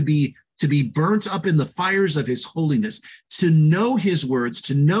myself to be burnt up in the fires of his holiness, to know his words,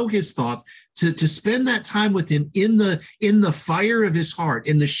 to know his thoughts, to spend that time with him in the fire of his heart,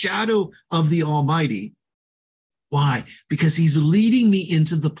 in the shadow of the Almighty. Why? Because he's leading me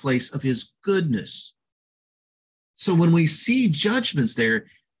into the place of his goodness. So when we see judgments there,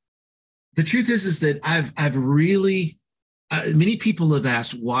 the truth is that I've really, many people have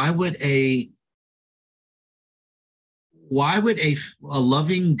asked, why would a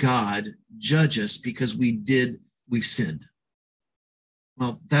loving God judge us because we've sinned?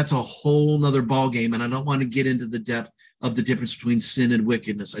 Well, that's a whole nother ballgame, and I don't want to get into the depth of the difference between sin and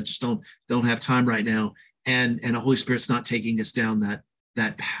wickedness. I just don't have time right now, and the Holy Spirit's not taking us down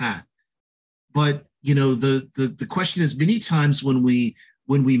that path. But the question is, many times when we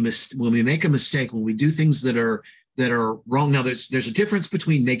make a mistake, when we do things that are wrong. Now, there's a difference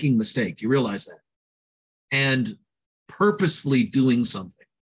between making a mistake. You realize that, and purposefully doing something.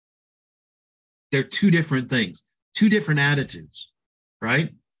 They're two different things, two different attitudes, right?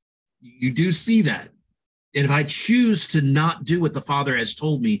 You do see that. And if I choose to not do what the Father has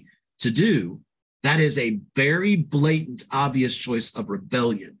told me to do, that is a very blatant, obvious choice of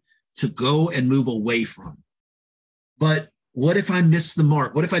rebellion to go and move away from. But what if I miss the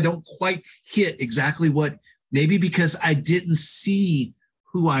mark? What if I don't quite hit exactly what, maybe because I didn't see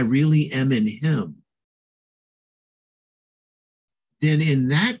who I really am in him? Then in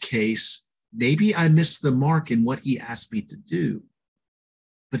that case, maybe I missed the mark in what he asked me to do.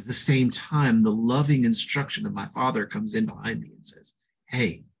 But at the same time, the loving instruction of my Father comes in behind me and says,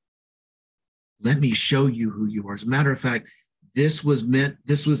 hey, let me show you who you are. As a matter of fact, this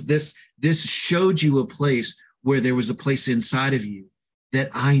showed you a place where there was a place inside of you that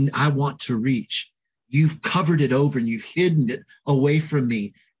I want to reach. You've covered it over and you've hidden it away from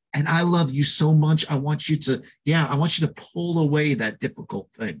me. And I love you so much. I want you to pull away that difficult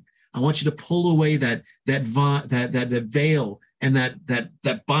thing. I want you to pull away that veil and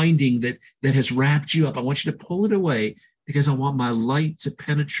that binding that has wrapped you up. I want you to pull it away because I want my light to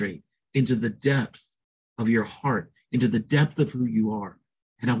penetrate into the depth of your heart, into the depth of who you are.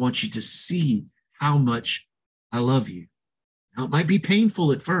 And I want you to see how much I love you. Now, it might be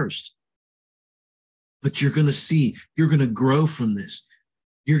painful at first, but you're going to see, you're going to grow from this.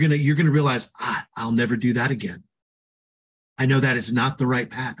 You're going to realize, I'll never do that again. I know that is not the right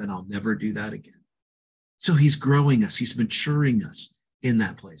path, and I'll never do that again. So he's growing us. He's maturing us in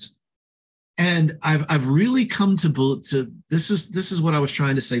that place. And I've really come to this is what I was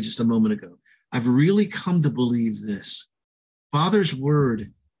trying to say just a moment ago. I've really come to believe this. Father's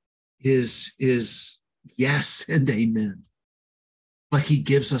word is yes and amen. But he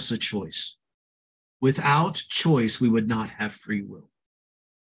gives us a choice. Without choice, we would not have free will.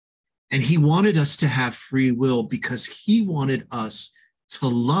 And he wanted us to have free will because he wanted us to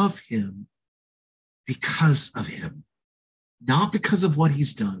love him because of him, not because of what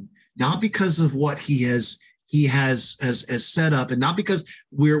he's done, not because of what he has set up, and not because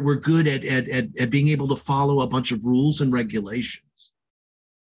we're good at being able to follow a bunch of rules and regulations.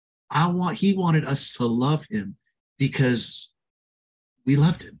 He wanted us to love him because we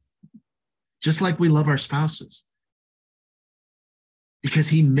loved him, just like we love our spouses. Because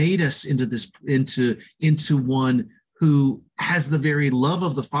he made us into one who has the very love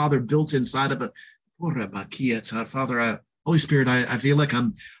of the Father built inside of it. Father, Holy Spirit, I feel like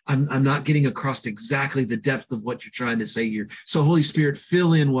I'm not getting across exactly the depth of what you're trying to say here. So Holy Spirit,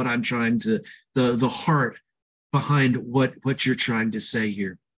 fill in what I'm trying to, the heart behind what you're trying to say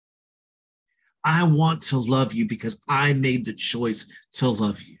here. I want to love you because I made the choice to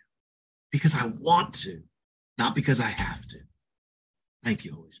love you. Because I want to, not because I have to. Thank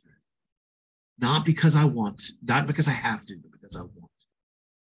you, Holy Spirit. Not because I want to, not because I have to, but because I want to.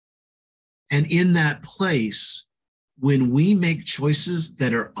 And in that place, when we make choices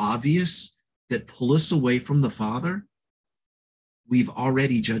that are obvious, that pull us away from the Father, we've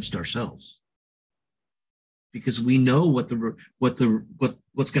already judged ourselves. Because we know what's going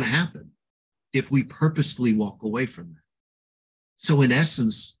to happen if we purposefully walk away from that. So in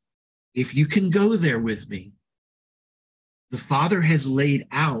essence, if you can go there with me, the Father has laid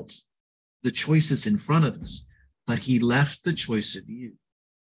out the choices in front of us, but he left the choice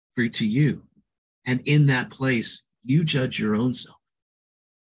to you. And in that place, you judge your own self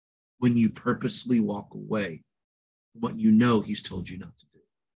when you purposely walk away from what you know he's told you not to do.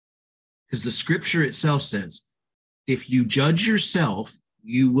 Because the scripture itself says, if you judge yourself,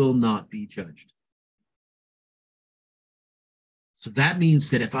 you will not be judged. So that means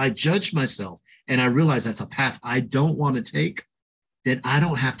that if I judge myself and I realize that's a path I don't want to take, then I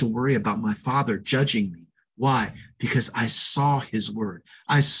don't have to worry about my Father judging me. Why? Because I saw his word.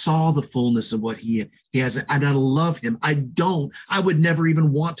 I saw the fullness of what he has, and I love him. I would never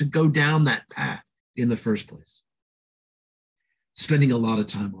even want to go down that path in the first place. Spending a lot of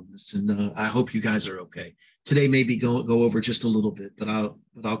time on this, and I hope you guys are okay. Today maybe go over just a little bit, but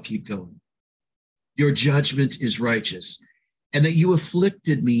I'll keep going. Your judgment is righteous, and that you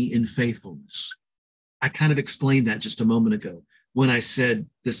afflicted me in faithfulness. I kind of explained that just a moment ago when I said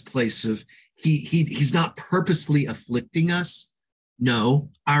this place of he's not purposefully afflicting us. No,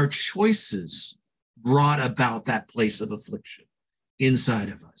 our choices brought about that place of affliction inside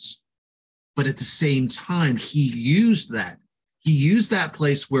of us. But at the same time, he used that. He used that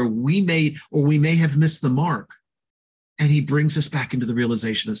place where we may have missed the mark. And he brings us back into the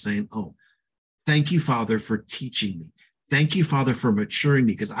realization of saying, oh, thank you, Father, for teaching me. Thank you, Father, for maturing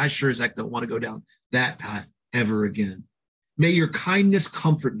me, because I sure as heck don't want to go down that path ever again. May your kindness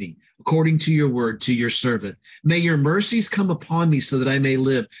comfort me according to your word, to your servant. May your mercies come upon me so that I may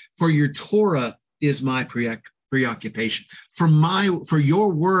live. For your Torah is my preoccupation. For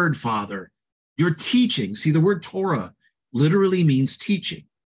your word, Father, your teaching. See, the word Torah literally means teaching.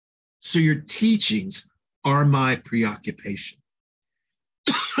 So your teachings are my preoccupation.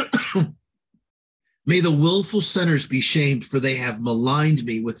 May the willful sinners be shamed, for they have maligned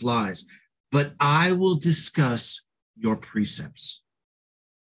me with lies. But I will discuss your precepts.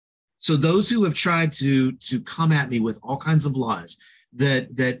 So those who have tried to come at me with all kinds of lies,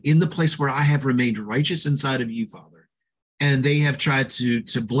 that in the place where I have remained righteous inside of you, Father, and they have tried to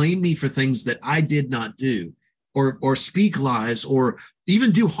blame me for things that I did not do, or speak lies, or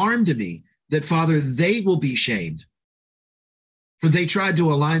even do harm to me, that, Father, they will be shamed. For they tried to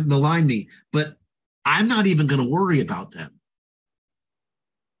malign me, but I'm not even going to worry about them.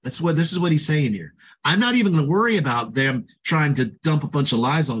 This is what he's saying here. I'm not even going to worry about them trying to dump a bunch of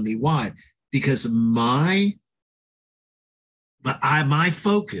lies on me. Why? Because my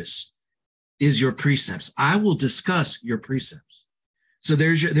focus is your precepts. I will discuss your precepts. So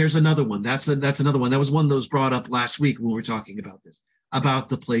there's another one. That's another one. That was one that was brought up last week when we were talking about this, about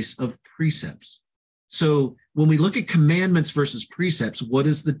the place of precepts. So when we look at commandments versus precepts, what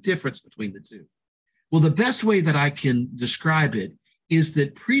is the difference between the two? Well, the best way that I can describe it is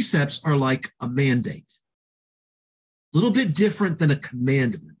that precepts are like a mandate. A little bit different than a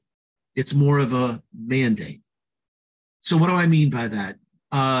commandment. It's more of a mandate. So what do I mean by that?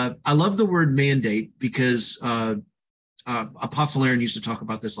 I love the word mandate because Apostle Aaron used to talk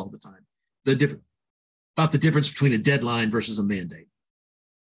about this all the time. About the difference between a deadline versus a mandate.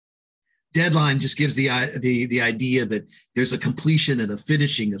 Deadline just gives the idea that there's a completion and a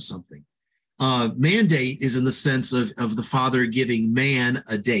finishing of something. Mandate is in the sense of the Father giving man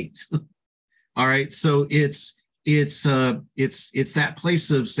a date. All right, so it's that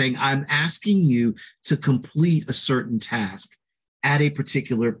place of saying, I'm asking you to complete a certain task at a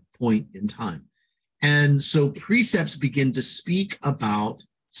particular point in time. And so precepts begin to speak about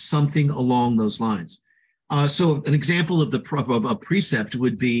something along those lines. So an example of a precept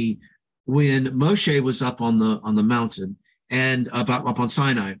would be when Moshe was up on the mountain and up on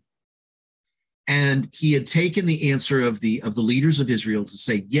Sinai. And he had taken the answer of the leaders of Israel to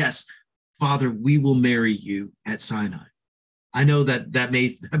say, yes, Father, we will marry you at Sinai. I know that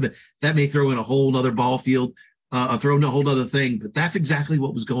may throw in a whole other ball field, throw in a whole other thing, but that's exactly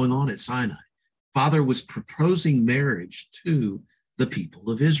what was going on at Sinai. Father was proposing marriage to the people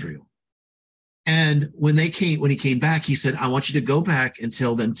of Israel. And when he came back, he said, I want you to go back and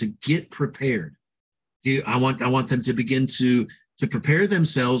tell them to get prepared. I want them to begin to prepare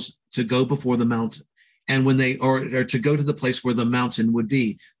themselves to go before the mountain, and when they or to go to the place where the mountain would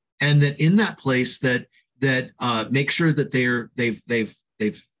be, and that in that place that make sure that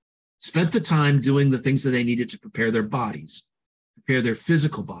they've spent the time doing the things that they needed to prepare their bodies, prepare their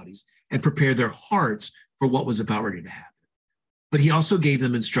physical bodies, and prepare their hearts for what was about ready to happen. But he also gave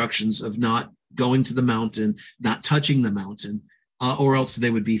them instructions of not going to the mountain, not touching the mountain, or else they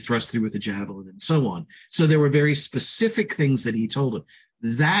would be thrust through with a javelin and so on. So there were very specific things that he told them.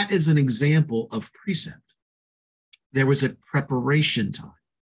 That is an example of precept. There was a preparation time.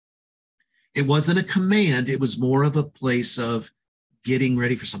 It wasn't a command. It was more of a place of getting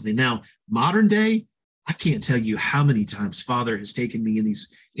ready for something. Now, modern day, I can't tell you how many times Father has taken me in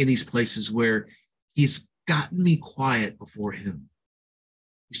these places where he's gotten me quiet before him.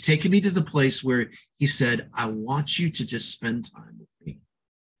 He's taken me to the place where he said, I want you to just spend time with me.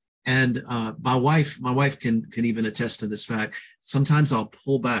 And my wife can even attest to this fact. Sometimes I'll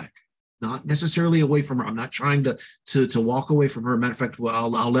pull back, not necessarily away from her. I'm not trying to walk away from her. Matter of fact,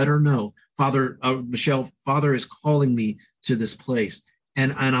 well, I'll let her know, Father, Michelle, Father is calling me to this place,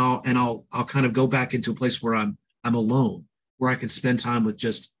 and I'll kind of go back into a place where I'm alone, where I can spend time with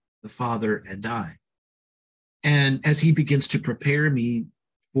just the Father and I. And as He begins to prepare me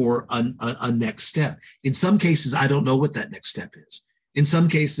for a next step, in some cases I don't know what that next step is. In some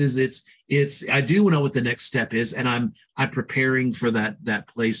cases, it's I do know what the next step is, and I'm preparing for that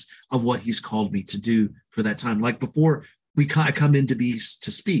place of what He's called me to do for that time. Like before I come in to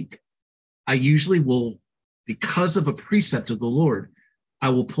speak, I usually will, because of a precept of the Lord, I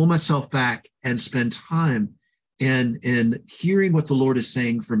will pull myself back and spend time in hearing what the Lord is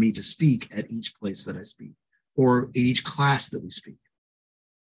saying for me to speak at each place that I speak, or in each class that we speak.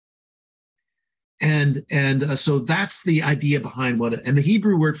 And so that's the idea behind and the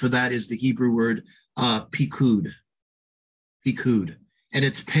Hebrew word for that is the Hebrew word pikud, and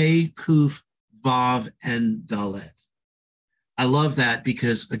it's pei, kuf, vav, and dalet. I love that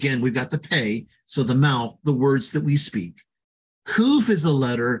because, again, we've got the pei, so the mouth, the words that we speak. Kuf is a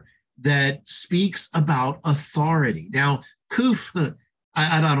letter that speaks about authority. Now, kuf,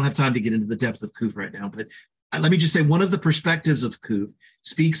 I don't have time to get into the depth of kuf right now, but let me just say one of the perspectives of kuf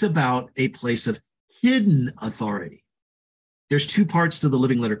speaks about a place of hidden authority. There's two parts to the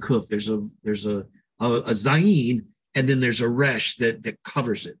living letter kuf. There's a zayin, and then there's a resh that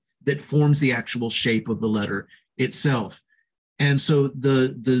covers it, that forms the actual shape of the letter itself. And so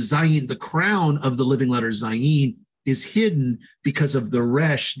the zayin, the crown of the living letter zayin, is hidden because of the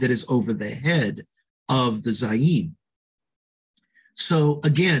resh that is over the head of the zayin. So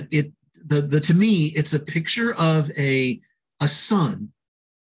again, to me, it's a picture of a son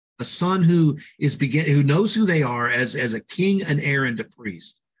who knows who they are as a king, an heir, and a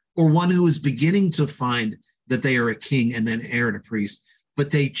priest, or one who is beginning to find that they are a king and then heir and a priest,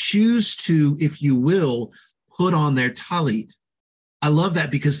 but they choose to, if you will, put on their talit. I love that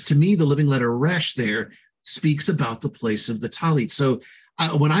because to me, the living letter resh there speaks about the place of the talit. So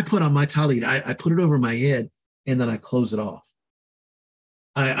when I put on my talit, I put it over my head and then I close it off.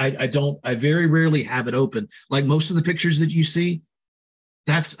 I very rarely have it open. Like most of the pictures that you see,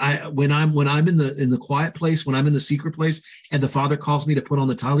 when I'm in the quiet place, when I'm in the secret place, and the Father calls me to put on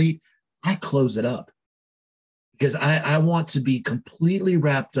the talit, I close it up because I want to be completely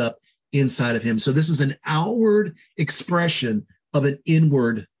wrapped up inside of Him. So this is an outward expression of an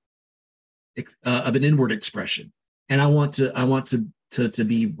inward expression, and I want to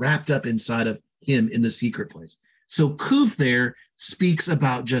be wrapped up inside of Him in the secret place. So kuf there speaks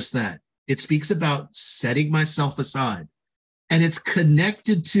about just that. It speaks about setting myself aside. And it's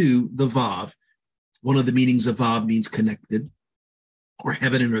connected to the Vav. One of the meanings of Vav means connected, or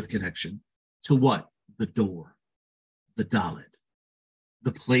heaven and earth connection. To what? The door, the Dalet,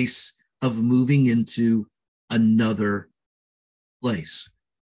 the place of moving into another place.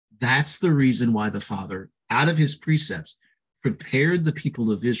 That's the reason why the Father, out of His precepts, prepared the people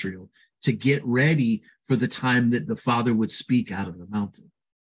of Israel to get ready for the time that the Father would speak out of the mountain.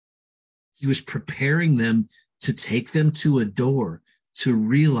 He was preparing them to take them to a door to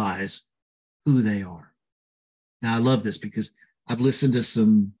realize who they are. Now, I love this because I've listened to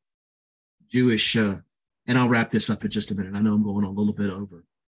some Jewish, and I'll wrap this up in just a minute. I know I'm going a little bit over.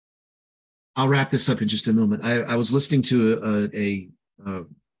 I'll wrap this up in just a moment. I was listening to a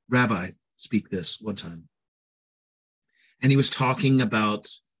rabbi speak this one time, and he was talking about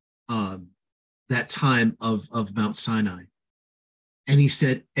that time of Mount Sinai. And he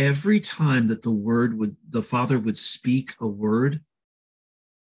said, every time that the Father would speak a word,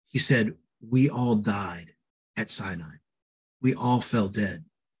 he said, we all died at Sinai. We all fell dead.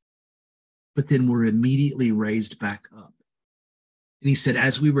 But then we're immediately raised back up. And he said,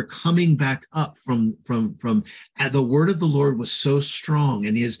 as we were coming back up from the word of the Lord was so strong,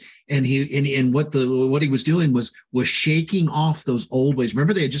 and what he was doing was shaking off those old ways.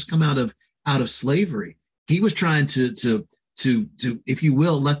 Remember, they had just come out of slavery. He was trying to if you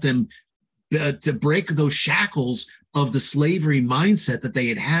will, let them to break those shackles of the slavery mindset that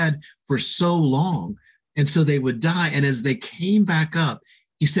they had for so long. And so they would die. And as they came back up,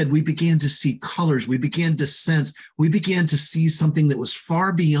 he said, we began to see colors. We began to sense. We began to see something that was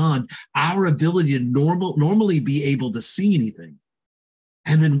far beyond our ability to normally be able to see anything.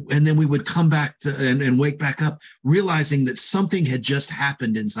 And then we would come back to and wake back up, realizing that something had just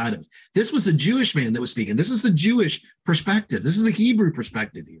happened inside of us. This was a Jewish man that was speaking. This is the Jewish perspective. This is the Hebrew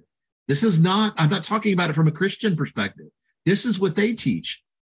perspective here. This is not, I'm not talking about it from a Christian perspective. This is what they teach.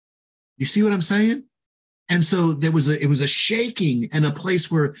 You see what I'm saying? And so it was a shaking and a place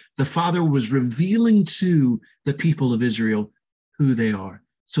where the Father was revealing to the people of Israel who they are.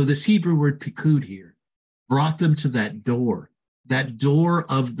 So this Hebrew word pikud here brought them to that door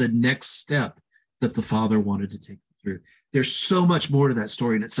of the next step that the Father wanted to take them through. There's so much more to that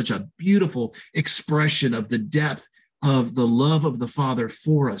story, and it's such a beautiful expression of the depth of the love of the Father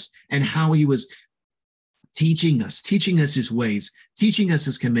for us and how he was teaching us his ways, teaching us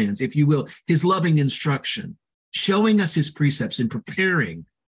his commands, if you will, his loving instruction, showing us his precepts and preparing.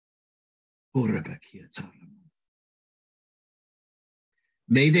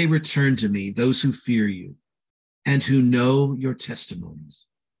 May they return to me, those who fear you and who know your testimonies.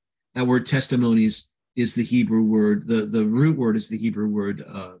 That word testimonies is the Hebrew word. The root word is the Hebrew word.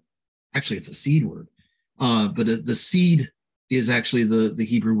 Actually, it's a seed word. But the seed is actually the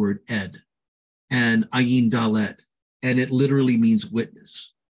Hebrew word ed and ayin dalet, and it literally means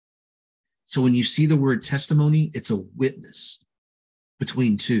witness. So when you see the word testimony, it's a witness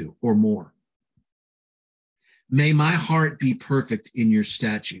between two or more. May my heart be perfect in your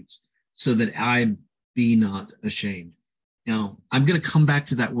statutes, so that I be not ashamed. Now, I'm going to come back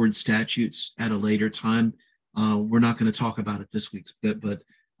to that word statutes at a later time. We're not going to talk about it this week, but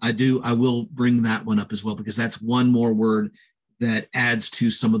I will bring that one up as well, because that's one more word that adds to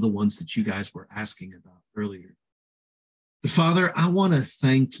some of the ones that you guys were asking about earlier. But Father, I want to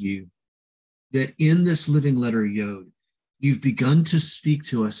thank you that in this living letter Yod, you've begun to speak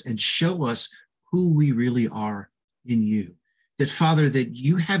to us and show us who we really are in you. That, Father, that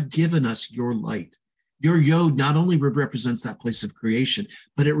you have given us your light. Your Yod not only represents that place of creation,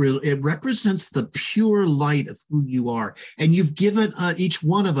 but it represents the pure light of who you are. And you've given each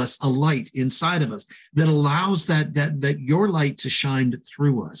one of us a light inside of us that allows that your light to shine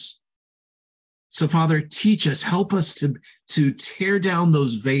through us. So, Father, teach us, help us to tear down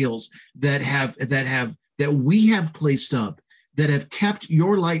those veils that we have placed up, that have kept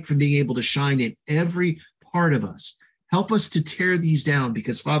your light from being able to shine in every part of us. Help us to tear these down,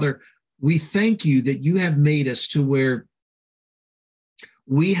 because, Father, we thank you that you have made us to where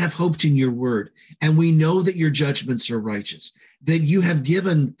we have hoped in your word, and we know that your judgments are righteous, that you have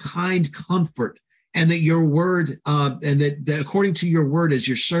given kind comfort, and that your word, and that according to your word as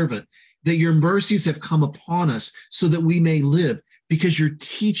your servant, that your mercies have come upon us so that we may live, because your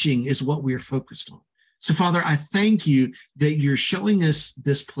teaching is what we're focused on. So, Father, I thank you that you're showing us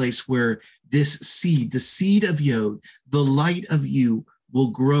this place where this seed, the seed of Yod, the light of you,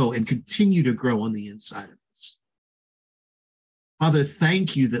 will grow and continue to grow on the inside of us. Father,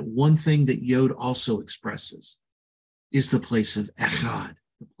 thank you that one thing that Yod also expresses is the place of echad,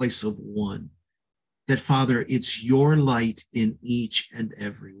 the place of one. That, Father, it's your light in each and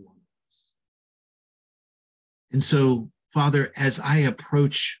every one of us. And so, Father, as I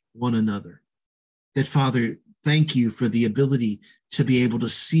approach one another, that, Father, thank you for the ability to be able to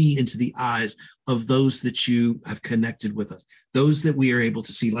see into the eyes of those that you have connected with us, those that we are able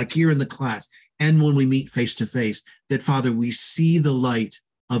to see, like here in the class, and when we meet face to face, that, Father, we see the light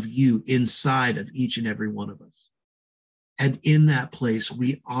of you inside of each and every one of us. And in that place,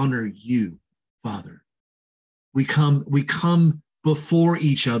 we honor you, Father. We come before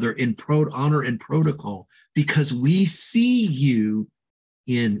each other in honor and protocol, because we see you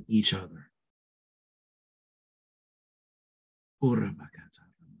in each other.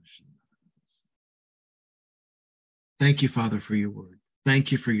 Thank you, Father, for your word.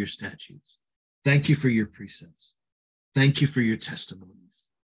 Thank you for your statutes. Thank you for your precepts. Thank you for your testimonies.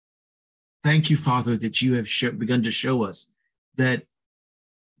 Thank you, Father, that you have begun to show us that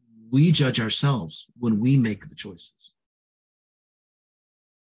we judge ourselves when we make the choices.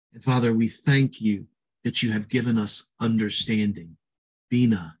 And Father, we thank you that you have given us understanding,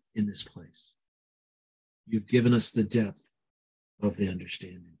 Bina, in this place. You've given us the depth of the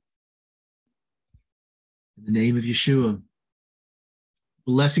understanding. In the name of Yeshua,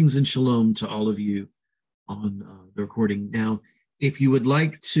 blessings and shalom to all of you on the recording. Now, if you would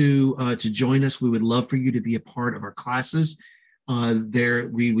like to join us, we would love for you to be a part of our classes.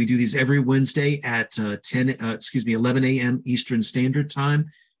 We do these every Wednesday at 11 a.m. Eastern Standard Time,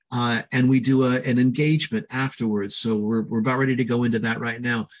 and we do an engagement afterwards. So we're about ready to go into that right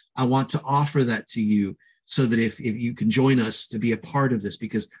now. I want to offer that to you, so that if you can join us to be a part of this,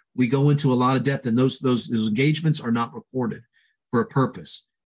 because we go into a lot of depth, and those engagements are not recorded for a purpose.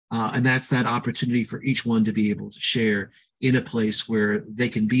 And that's that opportunity for each one to be able to share in a place where they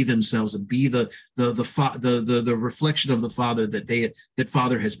can be themselves and be the reflection of the Father that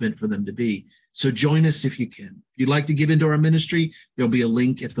Father has meant for them to be. So join us if you can. If you'd like to give into our ministry, there'll be a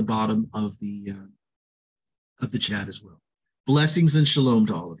link at the bottom of the chat as well. Blessings and shalom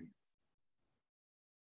to all of you.